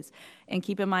exercise it is. And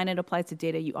keep in mind, it applies to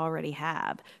data you already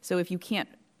have. So if you can't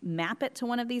map it to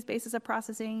one of these bases of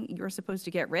processing, you're supposed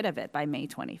to get rid of it by May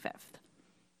 25th.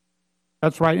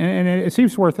 That's right. And it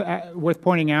seems worth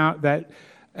pointing out that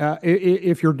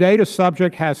if your data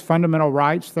subject has fundamental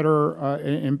rights that are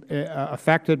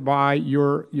affected by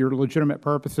your legitimate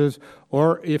purposes,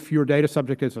 or if your data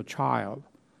subject is a child,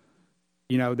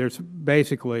 you know, there's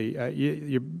basically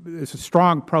there's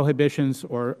strong prohibitions,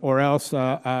 or else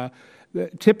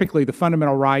typically the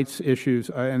fundamental rights issues,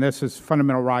 and this is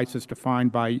fundamental rights as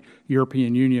defined by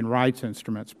European Union rights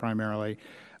instruments primarily.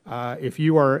 If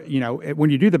you are, you know, when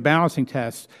you do the balancing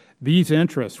test, these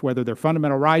interests, whether they're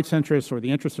fundamental rights interests or the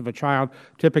interests of a child,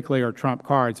 typically are trump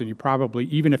cards, and you probably,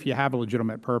 even if you have a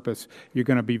legitimate purpose, you're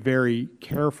going to be very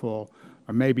careful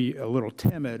or maybe a little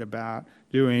timid about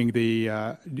doing the,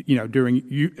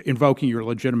 invoking your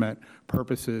legitimate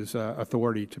purposes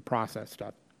authority to process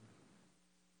stuff.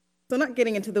 So not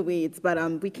getting into the weeds, but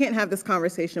we can't have this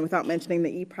conversation without mentioning the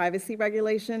e-privacy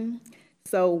regulation.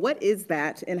 So what is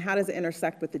that, and how does it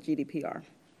intersect with the GDPR?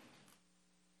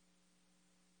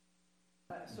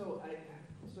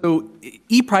 So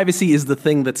e-privacy is the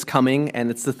thing that's coming,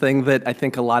 and it's the thing that I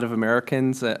think a lot of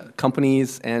Americans,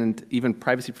 companies, and even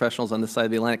privacy professionals on this side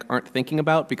of the Atlantic aren't thinking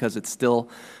about, because it's still,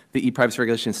 the e-privacy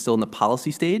regulation is still in the policy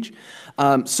stage.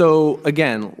 So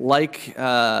again, like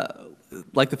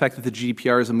the fact that the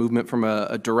GDPR is a movement from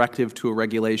a directive to a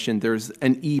regulation, there's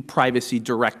an e-privacy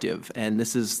directive, and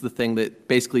this is the thing that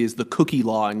basically is the cookie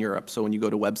law in Europe. So when you go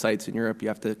to websites in Europe, you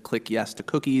have to click yes to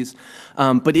cookies.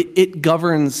 But it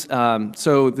governs,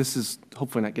 so this is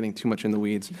hopefully not getting too much in the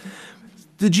weeds.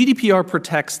 The GDPR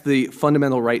protects the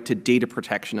fundamental right to data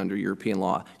protection under European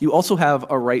law. You also have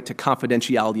a right to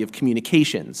confidentiality of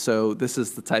communications. So this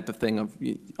is the type of thing of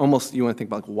almost, you want to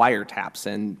think about like wiretaps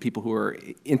and people who are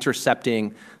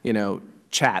intercepting, you know,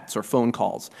 chats or phone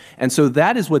calls. And so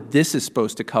that is what this is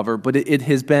supposed to cover, but it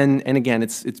has been, and again,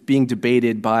 it's being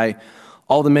debated by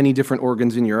all the many different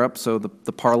organs in Europe. So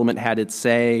the Parliament had its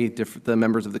say, the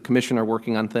members of the Commission are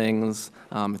working on things.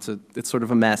 It's sort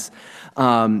of a mess.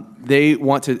 They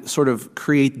want to sort of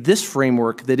create this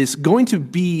framework that is going to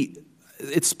be,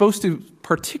 it's supposed to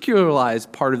particularize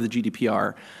part of the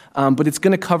GDPR, but it's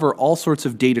going to cover all sorts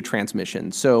of data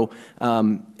transmission. So,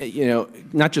 you know,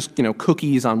 not just, you know,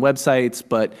 cookies on websites,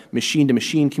 but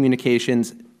machine-to-machine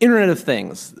communications. Internet of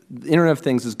Things. The Internet of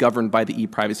Things is governed by the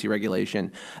e-privacy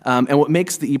regulation. And what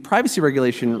makes the e-privacy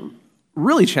regulation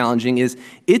really challenging is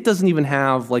it doesn't even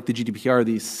have, like the GDPR,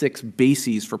 these 6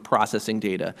 bases for processing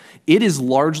data. It is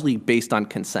largely based on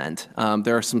consent.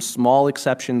 There are some small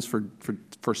exceptions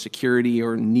for security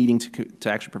or needing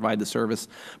to actually provide the service.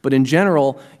 But in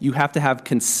general, you have to have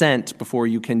consent before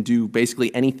you can do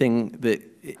basically anything that,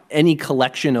 any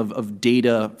collection of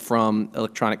data from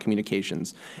electronic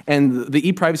communications. And the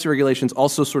e-privacy regulation is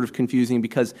also sort of confusing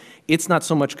because it's not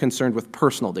so much concerned with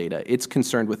personal data. It's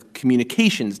concerned with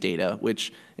communications data,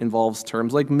 which involves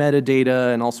terms like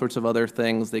metadata and all sorts of other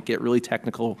things that get really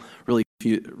technical really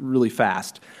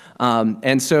fast.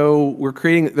 And so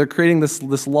they're creating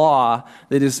this law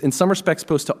that is in some respects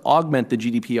supposed to augment the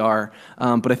GDPR,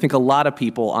 but I think a lot of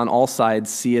people on all sides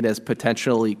see it as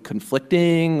potentially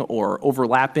conflicting or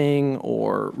overlapping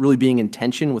or really being in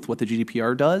tension with what the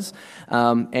GDPR does.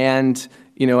 And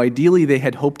you know, ideally they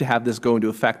had hoped to have this go into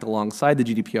effect alongside the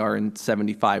GDPR in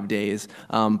 75 days,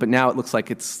 but now it looks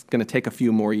like it's going to take a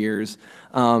few more years.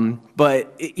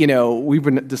 But, you know, we've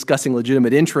been discussing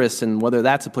legitimate interests and whether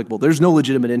that's applicable. There's no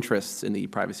legitimate interests in the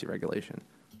privacy regulation.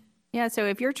 Yeah, so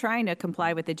if you're trying to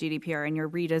comply with the GDPR and you're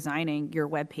redesigning your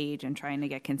web page and trying to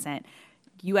get consent,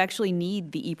 you actually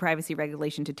need the e-privacy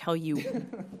regulation to tell you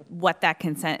what that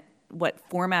consent, what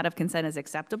format of consent is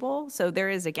acceptable. So there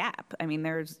is a gap. I mean,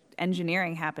 there's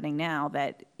engineering happening now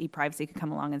that e-privacy could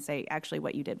come along and say, actually,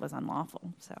 what you did was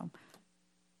unlawful. So.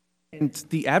 And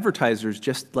the advertisers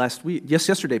just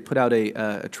yesterday put out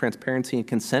a transparency and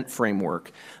consent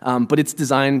framework, but it's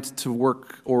designed to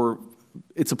work, or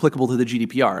it's applicable to the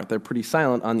GDPR. They're pretty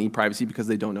silent on e-privacy because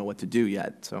they don't know what to do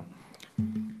yet. So.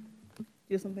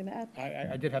 You have something to add?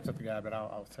 I did have something to add, but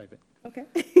I'll save it. Okay.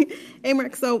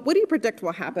 Amric, so what do you predict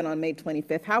will happen on May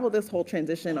 25th? How will this whole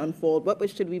transition unfold? What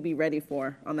should we be ready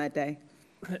for on that day?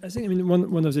 I think, I mean,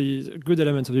 one of the good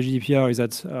elements of the GDPR is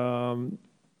that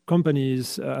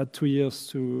companies had 2 years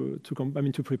to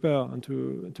prepare and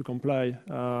to comply.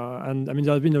 And I mean,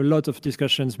 there have been a lot of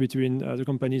discussions between the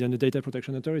companies and the data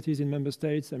protection authorities in member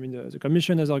states. I mean, the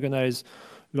Commission has organized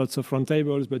lots of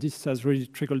roundtables, but this has really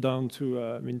trickled down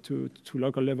to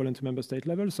local level and to member state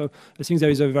level. So I think there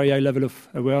is a very high level of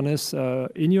awareness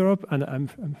in Europe, and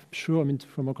I'm sure, I mean,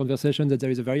 from our conversation, that there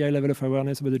is a very high level of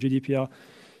awareness about the GDPR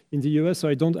in the US. So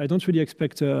I don't really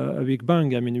expect a big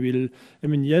bang. I mean, you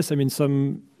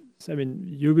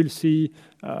will see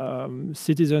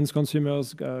citizens,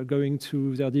 consumers going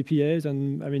to their DPAs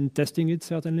and, I mean, testing it,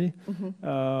 certainly.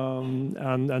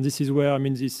 And this is where, I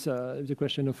mean, the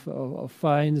question of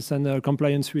fines and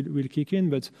compliance will kick in.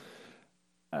 But,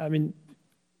 I mean,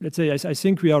 let's say, I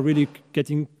think we are really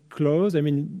getting close. I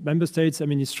mean, member states, I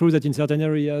mean, it's true that in certain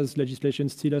areas, legislation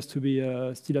still has to be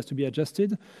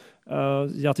adjusted.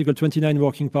 The Article 29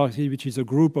 Working Party, which is a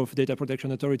group of data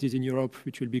protection authorities in Europe,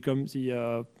 which will become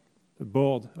the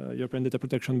board, European Data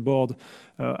Protection Board,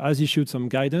 has issued some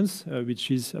guidance,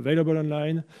 which is available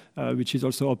online, which is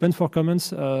also open for comments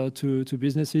to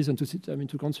businesses and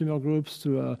to consumer groups,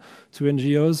 to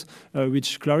NGOs,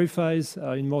 which clarifies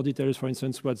in more details, for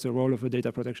instance, what's the role of a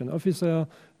data protection officer,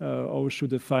 how should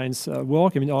the fines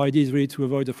work. I mean, our idea is really to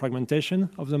avoid the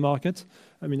fragmentation of the market,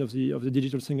 I mean, of the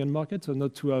digital single market, so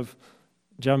not to have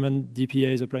German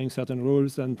DPAs applying certain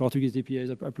rules and Portuguese DPAs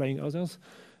applying others.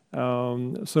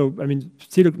 So, I mean,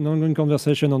 still an ongoing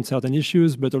conversation on certain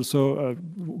issues, but also a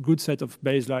good set of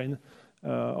baseline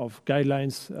of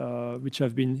guidelines which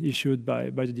have been issued by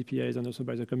the DPAs and also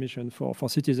by the Commission for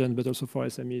citizens, but also for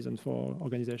SMEs and for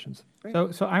organizations.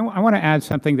 So I want to add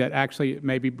something that actually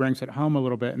maybe brings it home a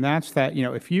little bit, and that's that, you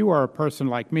know, if you are a person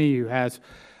like me who has,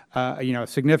 you know, a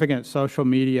significant social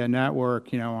media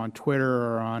network, you know, on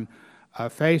Twitter or on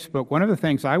Facebook, one of the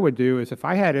things I would do is if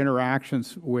I had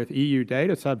interactions with EU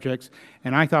data subjects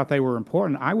and I thought they were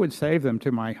important, I would save them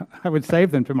to my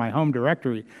home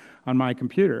directory on my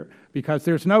computer, because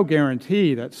there's no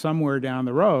guarantee that somewhere down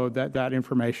the road that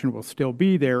information will still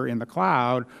be there in the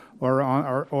cloud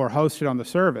or hosted on the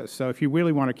service. So if you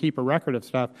really want to keep a record of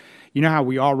stuff, you know how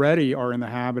we already are in the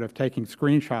habit of taking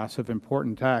screenshots of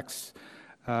important texts,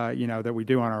 you know, that we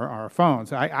do on our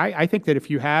phones. I think that if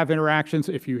you have interactions,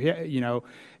 you know,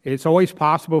 it's always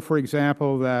possible, for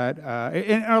example, that,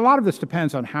 and a lot of this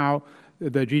depends on how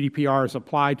the GDPR is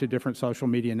applied to different social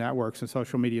media networks and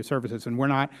social media services, and we're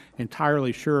not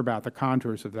entirely sure about the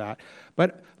contours of that.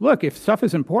 But look, if stuff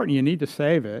is important, you need to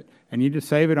save it, and you need to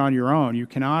save it on your own. You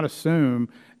cannot assume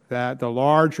that the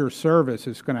larger service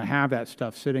is going to have that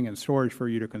stuff sitting in storage for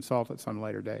you to consult at some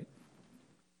later date.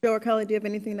 Joe or Kelly, do you have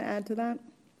anything to add to that?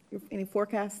 Any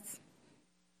forecasts?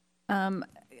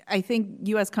 I think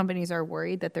U.S. companies are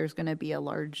worried that there's going to be a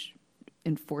large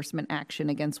enforcement action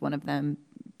against one of them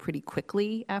pretty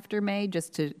quickly after May,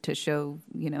 just to show,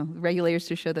 you know, regulators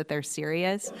to show that they're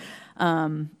serious.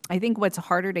 I think what's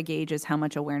harder to gauge is how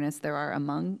much awareness there are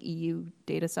among EU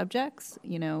data subjects.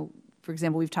 You know, for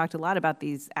example, we've talked a lot about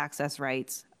these access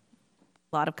rights.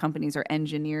 A lot of companies are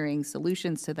engineering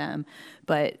solutions to them,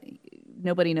 but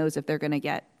nobody knows if they're going to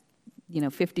get, you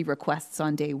know, 50 requests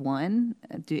on day one.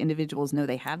 Do individuals know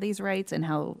they have these rights, and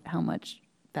how much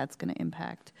that's going to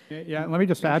impact? Yeah, let me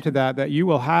just add to that you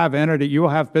will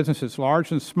have businesses,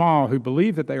 large and small, who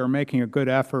believe that they are making a good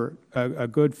effort, a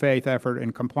good faith effort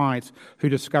in compliance, who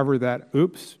discover that,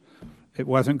 oops, it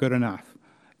wasn't good enough.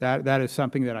 That is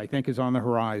something that I think is on the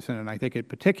horizon, and I think it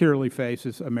particularly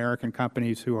faces American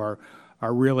companies who are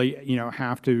really, you know,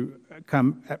 have to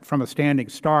come from a standing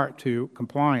start to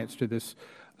compliance to this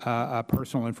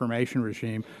personal information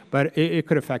regime, but it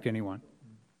could affect anyone.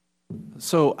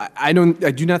 So I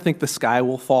do not think the sky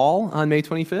will fall on May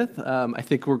 25th. I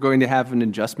think we're going to have an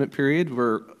adjustment period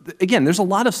where, again, there's a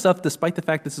lot of stuff, despite the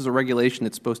fact this is a regulation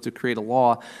that's supposed to create a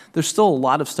law, there's still a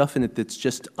lot of stuff in it that's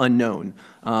just unknown.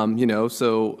 You know,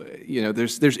 so, you know,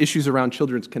 there's issues around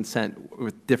children's consent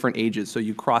with different ages.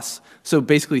 So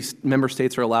basically member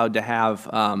states are allowed to have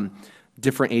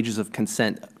different ages of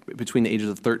consent between the ages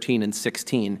of 13 and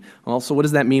 16. Well, so what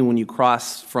does that mean when you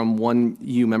cross from one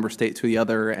EU member state to the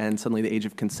other and suddenly the age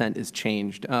of consent is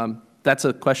changed? That's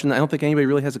a question that I don't think anybody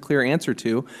really has a clear answer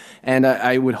to, and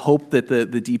I would hope that the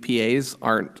DPAs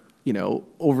aren't, you know,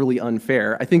 overly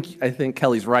unfair. I think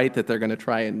Kelly's right that they're going to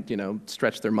try and, you know,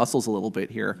 stretch their muscles a little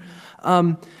bit here.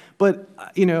 But,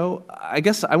 you know, I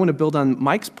guess I want to build on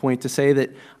Mike's point to say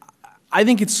that I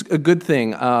think it's a good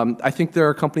thing. I think there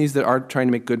are companies that are trying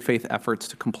to make good faith efforts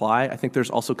to comply. I think there's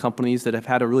also companies that have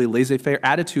had a really laissez-faire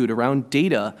attitude around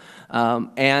data.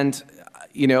 And,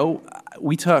 you know,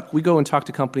 we go and talk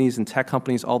to companies and tech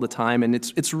companies all the time, and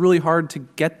it's really hard to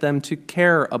get them to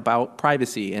care about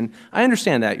privacy. And I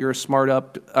understand that. You're a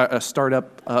startup.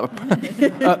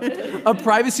 A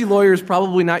privacy lawyer is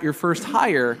probably not your first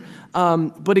hire.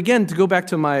 But again, to go back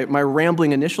to my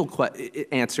rambling initial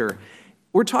answer,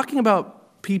 we're talking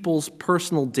about people's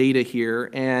personal data here,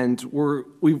 and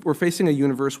we're facing a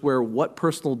universe where what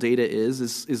personal data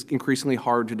is increasingly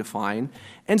hard to define.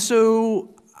 And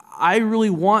so I really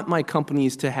want my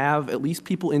companies to have at least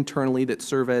people internally that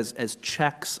serve as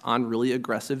checks on really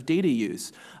aggressive data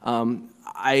use.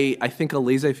 I think a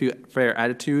laissez-faire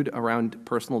attitude around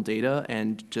personal data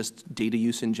and just data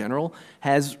use in general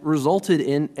has resulted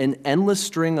in an endless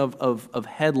string of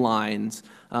headlines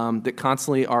that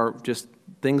constantly are just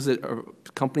things that are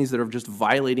companies that are just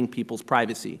violating people's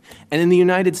privacy. And in the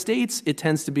United States, it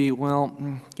tends to be, well,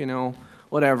 you know,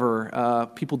 whatever,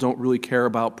 people don't really care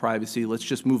about privacy. Let's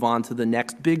just move on to the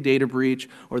next big data breach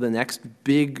or the next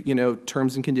big, you know,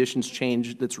 terms and conditions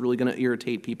change that's really going to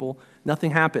irritate people. Nothing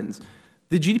happens.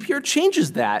 The GDPR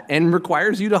changes that and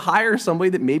requires you to hire somebody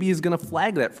that maybe is going to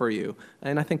flag that for you.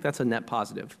 And I think that's a net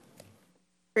positive.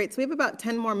 Great, so we have about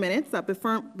 10 more minutes.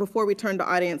 Before we turn to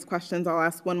audience questions, I'll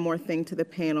ask one more thing to the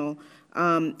panel.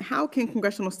 How can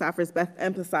congressional staffers best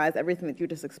emphasize everything that you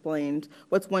just explained?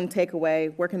 What's one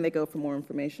takeaway? Where can they go for more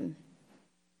information?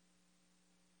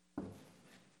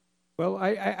 Well,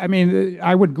 I mean,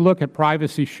 I would look at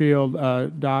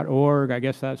privacyshield.org. I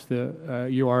guess that's the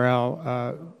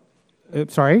URL.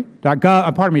 Sorry,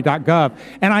 .gov, pardon me, .gov.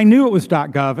 And I knew it was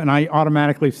 .gov, and I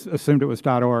automatically assumed it was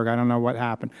 .org. I don't know what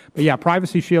happened. But yeah,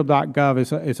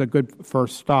 privacyshield.gov is a good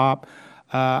first stop.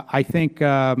 I think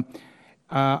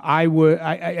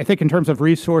I think in terms of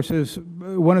resources,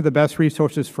 one of the best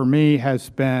resources for me has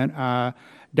been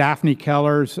Daphne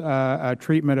Keller's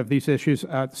treatment of these issues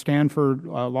at Stanford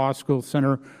Law School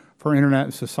Center for Internet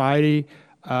and Society.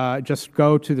 Just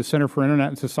go to the Center for Internet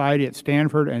and Society at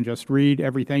Stanford and just read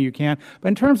everything you can. But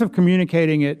in terms of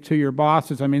communicating it to your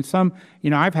bosses, I mean,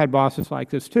 I've had bosses like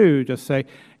this too, just say,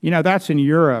 that's in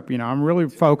Europe, I'm really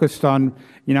focused on,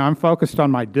 I'm focused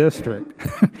on my district,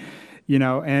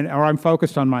 or I'm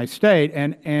focused on my state.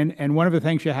 And one of the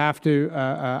things you have to,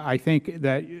 I think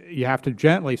that you have to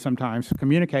gently sometimes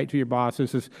communicate to your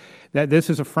bosses is that this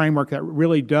is a framework that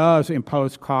really does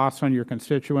impose costs on your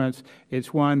constituents.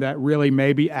 It's one that really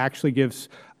maybe actually gives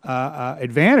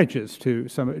advantages to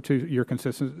your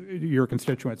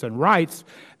constituents and rights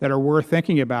that are worth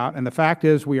thinking about. And the fact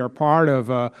is, we are part of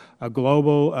a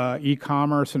global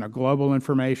e-commerce and a global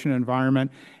information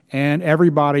environment. And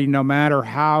everybody, no matter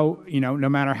how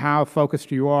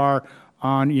focused you are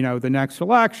on, the next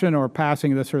election or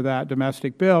passing this or that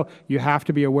domestic bill, you have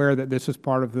to be aware that this is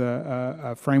part of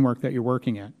the framework that you're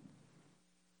working in.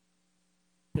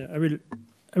 Yeah,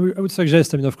 I would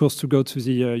suggest, of course, to go to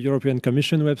the European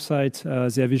Commission website.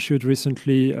 They have issued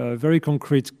recently very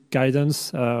concrete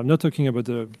guidance. I'm not talking about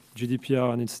the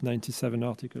GDPR and its 97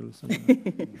 articles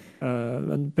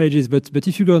and pages, but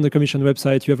if you go on the Commission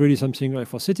website, you have really something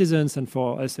for citizens and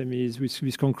for SMEs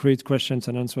with concrete questions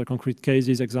and answer, concrete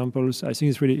cases, examples. I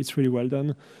think it's really well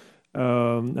done.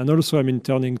 And also,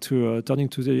 turning to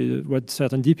what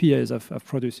certain DPAs have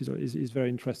produced is very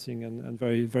interesting and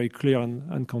very, very clear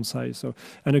and concise. So,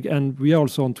 and we are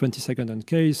also on 22nd and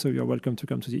case, so you're welcome to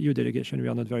come to the EU delegation. We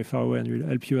are not very far away, and we'll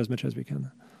help you as much as we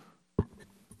can.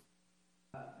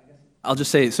 I'll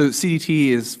just say, so CDT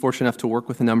is fortunate enough to work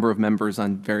with a number of members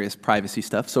on various privacy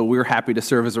stuff, so we're happy to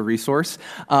serve as a resource.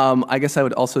 I guess I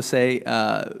would also say,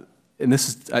 and this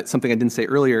is something I didn't say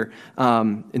earlier,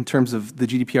 in terms of the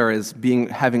GDPR as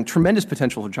having tremendous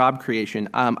potential for job creation,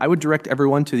 I would direct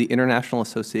everyone to the International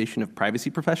Association of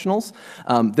Privacy Professionals.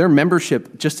 Their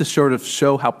membership, just to sort of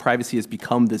show how privacy has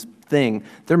become this thing,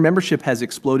 their membership has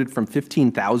exploded from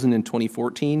 15,000 in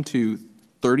 2014 to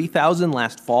 30,000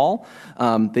 last fall.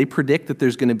 They predict that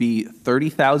there's going to be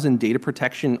 30,000 data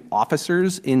protection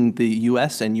officers in the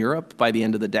U.S. and Europe by the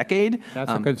end of the decade. That's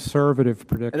a conservative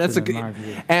prediction, in my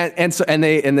view.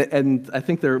 And I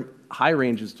think their high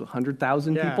range is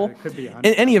 100,000 people. It could be 100,000.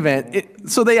 In any event,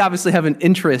 so they obviously have an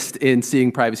interest in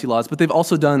seeing privacy laws, but they've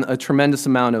also done a tremendous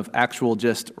amount of actual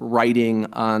just writing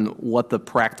on what the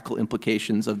practical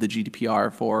implications of the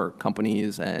GDPR for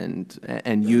companies and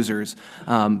users.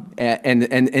 And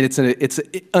it's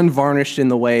unvarnished in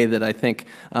the way that I think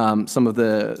some of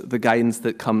the guidance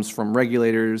that comes from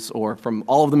regulators or from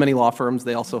all of the many law firms,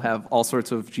 they also have all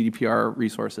sorts of GDPR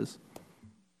resources.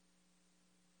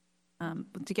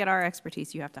 To get our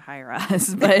expertise, you have to hire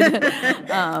us. But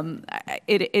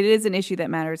it is an issue that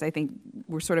matters, I think,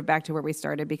 we're sort of back to where we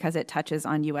started, because it touches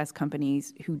on U.S.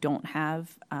 companies who don't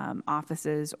have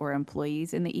offices or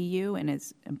employees in the EU and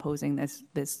is imposing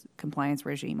this compliance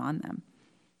regime on them.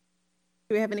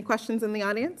 Do we have any questions in the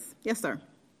audience? Yes, sir.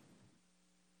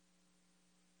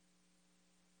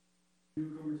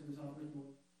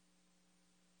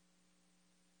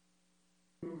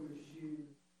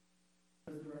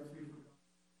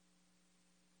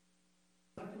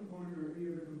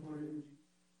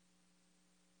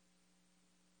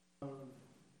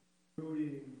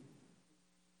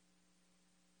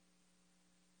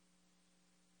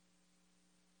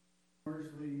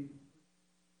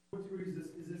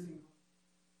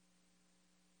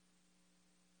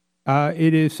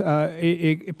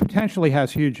 It potentially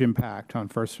has huge impact on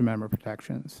First Amendment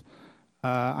protections.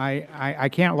 I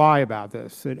can't lie about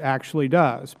this. It actually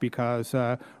does, because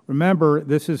remember,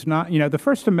 this is not, the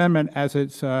First Amendment, as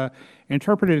it's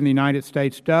interpreted in the United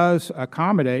States, does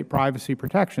accommodate privacy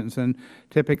protections. And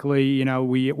typically,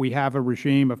 we have a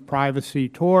regime of privacy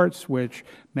torts, which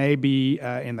may be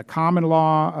in the common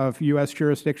law of U.S.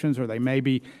 jurisdictions, or they may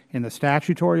be in the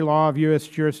statutory law of U.S.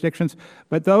 jurisdictions.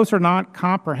 But those are not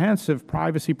comprehensive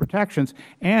privacy protections.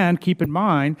 And keep in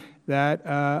mind that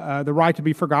the right to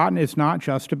be forgotten is not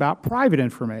just about private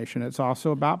information. It's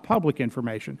also about public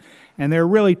information. And there are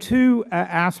really two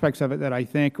aspects of it that I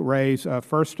think raise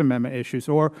First Amendment issues,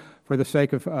 or for the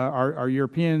sake of our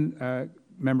European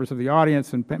members of the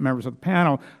audience and members of the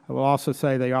panel, I will also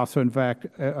say they also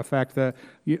affect the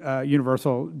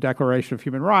Universal Declaration of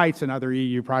Human Rights and other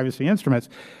EU privacy instruments,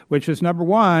 which is, number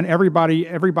one,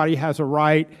 everybody has a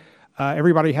right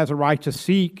to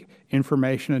seek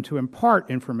information and to impart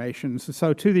information.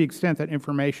 So to the extent that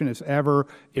information is ever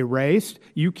erased,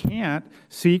 you can't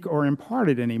seek or impart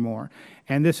it anymore.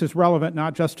 And this is relevant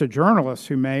not just to journalists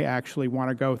who may actually want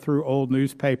to go through old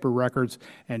newspaper records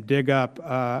and dig up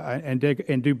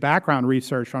and do background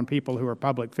research on people who are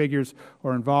public figures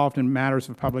or involved in matters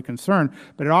of public concern,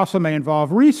 but it also may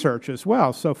involve research as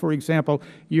well. So for example,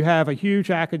 you have a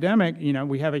huge academic,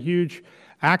 we have a huge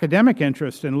academic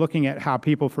interest in looking at how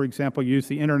people, for example, use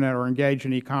the internet or engage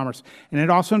in e-commerce. And it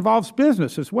also involves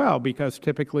business as well, because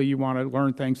typically you want to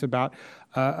learn things about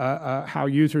how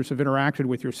users have interacted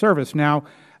with your service. Now,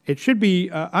 it should be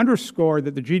underscored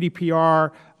that the GDPR,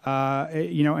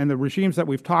 and the regimes that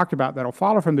we've talked about that will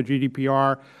follow from the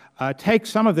GDPR take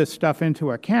some of this stuff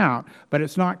into account, but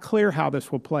it's not clear how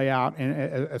this will play out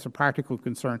as a practical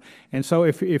concern. And so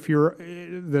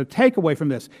the takeaway from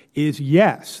this is,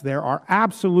 yes, there are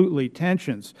absolutely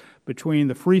tensions between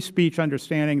the free speech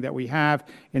understanding that we have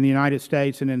in the United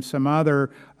States and in some other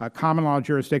common law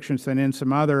jurisdictions and in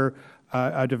some other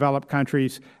developed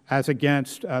countries as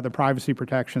against the privacy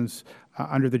protections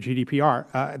under the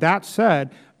GDPR. That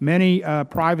said, many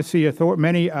GDPR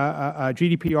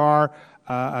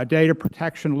data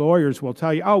protection lawyers will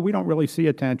tell you, oh, we don't really see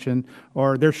a tension,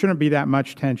 or there shouldn't be that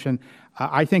much tension.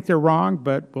 I think they're wrong,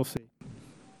 but we'll see.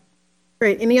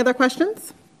 Great. Any other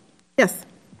questions? Yes.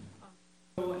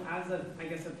 So as a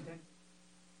potential,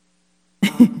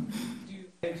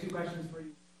 I have two questions for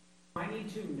you. Do I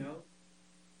need to know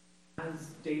as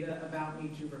data about me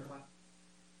to request?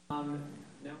 No?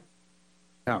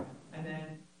 No. And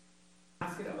then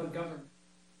ask it of a government.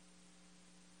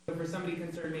 So for somebody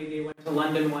concerned, maybe they went to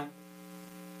London once.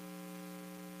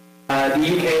 The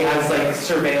UK has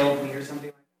surveilled me or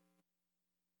something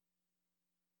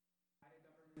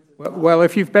like that. Well,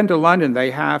 if you've been to London,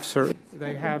 they have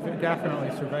definitely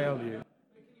surveilled you.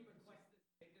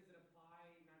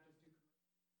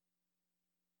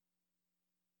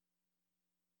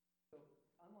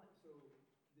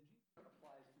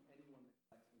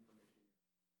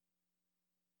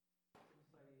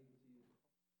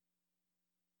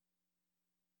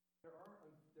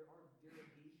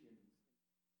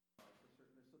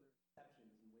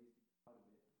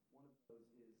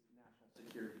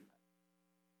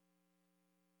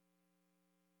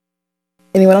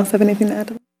 Anyone else have anything to add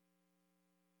to that?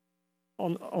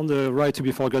 On the right to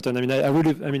be forgotten, I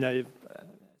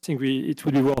think it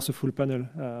would be worth a full panel,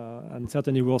 and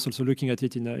certainly worth also looking at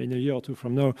it in a year or two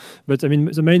from now. But the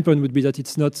main point would be that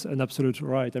it's not an absolute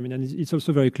right. And it's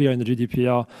also very clear in the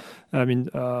GDPR.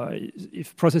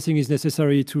 If processing is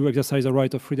necessary to exercise the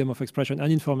right of freedom of expression and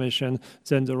information,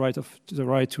 then the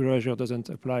right to erasure doesn't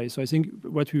apply. So I think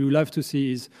what we will have to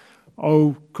see is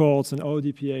how courts and how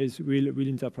DPAs will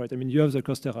interpret. You have the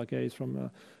Costera case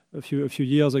from a few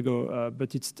years ago,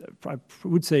 but I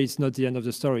would say it's not the end of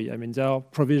the story. There are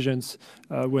provisions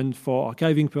when for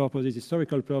archiving purposes,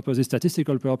 historical purposes,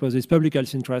 statistical purposes, public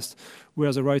health interest,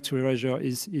 where the right to erasure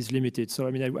is limited. So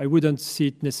I wouldn't see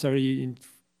it necessarily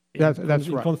That's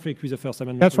in right. conflict with the First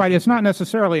Amendment. That's right. It's not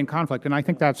necessarily in conflict, and I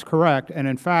think that's correct. And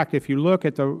in fact, if you look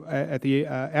at the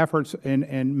efforts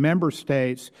in member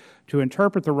states to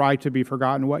interpret the right to be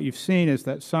forgotten, what you've seen is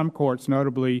that some courts,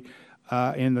 notably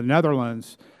in the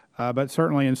Netherlands, but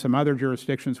certainly in some other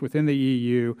jurisdictions within the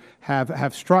EU,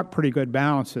 have struck pretty good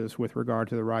balances with regard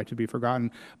to the right to be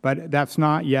forgotten. But that's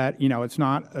not yet, it's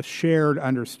not a shared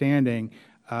understanding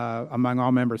among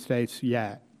all member states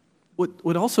yet.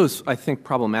 What also is, I think,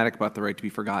 problematic about the right to be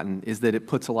forgotten is that it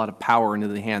puts a lot of power into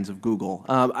the hands of Google.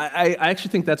 I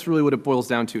actually think that's really what it boils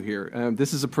down to here.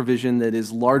 This is a provision that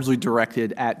is largely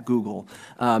directed at Google.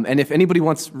 And if anybody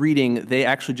wants reading, they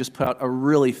actually just put out a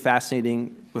really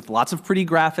fascinating, with lots of pretty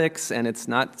graphics, and it's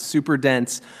not super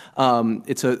dense.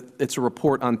 It's a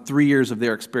report on 3 years of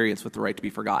their experience with the right to be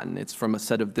forgotten. It's from a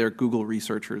set of their Google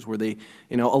researchers where they,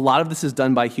 a lot of this is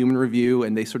done by human review,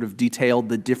 and they sort of detailed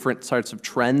the different sorts of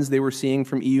trends they were seeing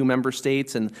from EU member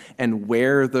states and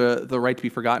where the right to be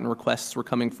forgotten requests were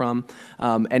coming from.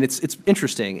 And it's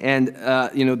interesting. And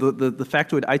the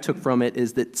factoid I took from it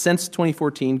is that since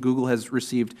 2014, Google has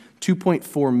received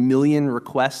 2.4 million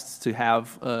requests to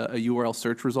have a URL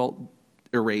search result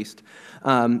erased.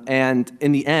 And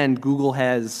in the end, Google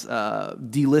has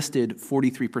delisted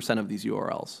 43% of these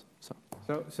URLs.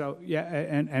 So yeah,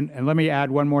 and let me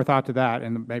add one more thought to that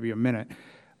in maybe a minute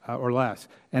or less,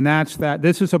 and that's that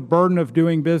this is a burden of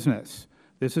doing business.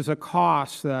 This is a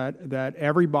cost that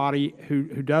everybody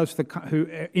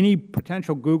any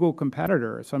potential Google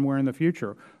competitor somewhere in the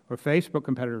future or Facebook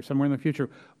competitor somewhere in the future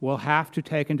will have to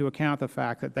take into account the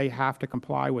fact that they have to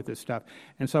comply with this stuff.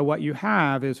 And so what you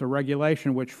have is a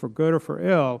regulation which, for good or for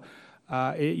ill,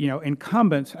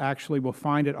 incumbents actually will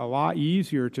find it a lot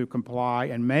easier to comply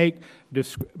and make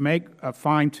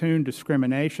fine-tuned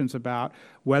discriminations about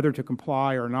whether to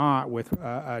comply or not with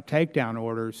takedown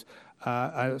orders.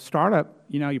 A startup,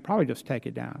 you probably just take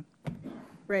it down.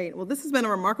 Great. Well, this has been a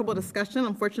remarkable discussion.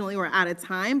 Unfortunately, we're out of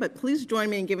time, but please join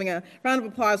me in giving a round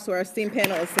of applause to our esteemed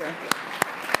panelists here.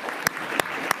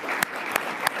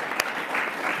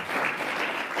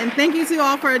 And thank you to you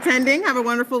all for attending. Have a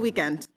wonderful weekend.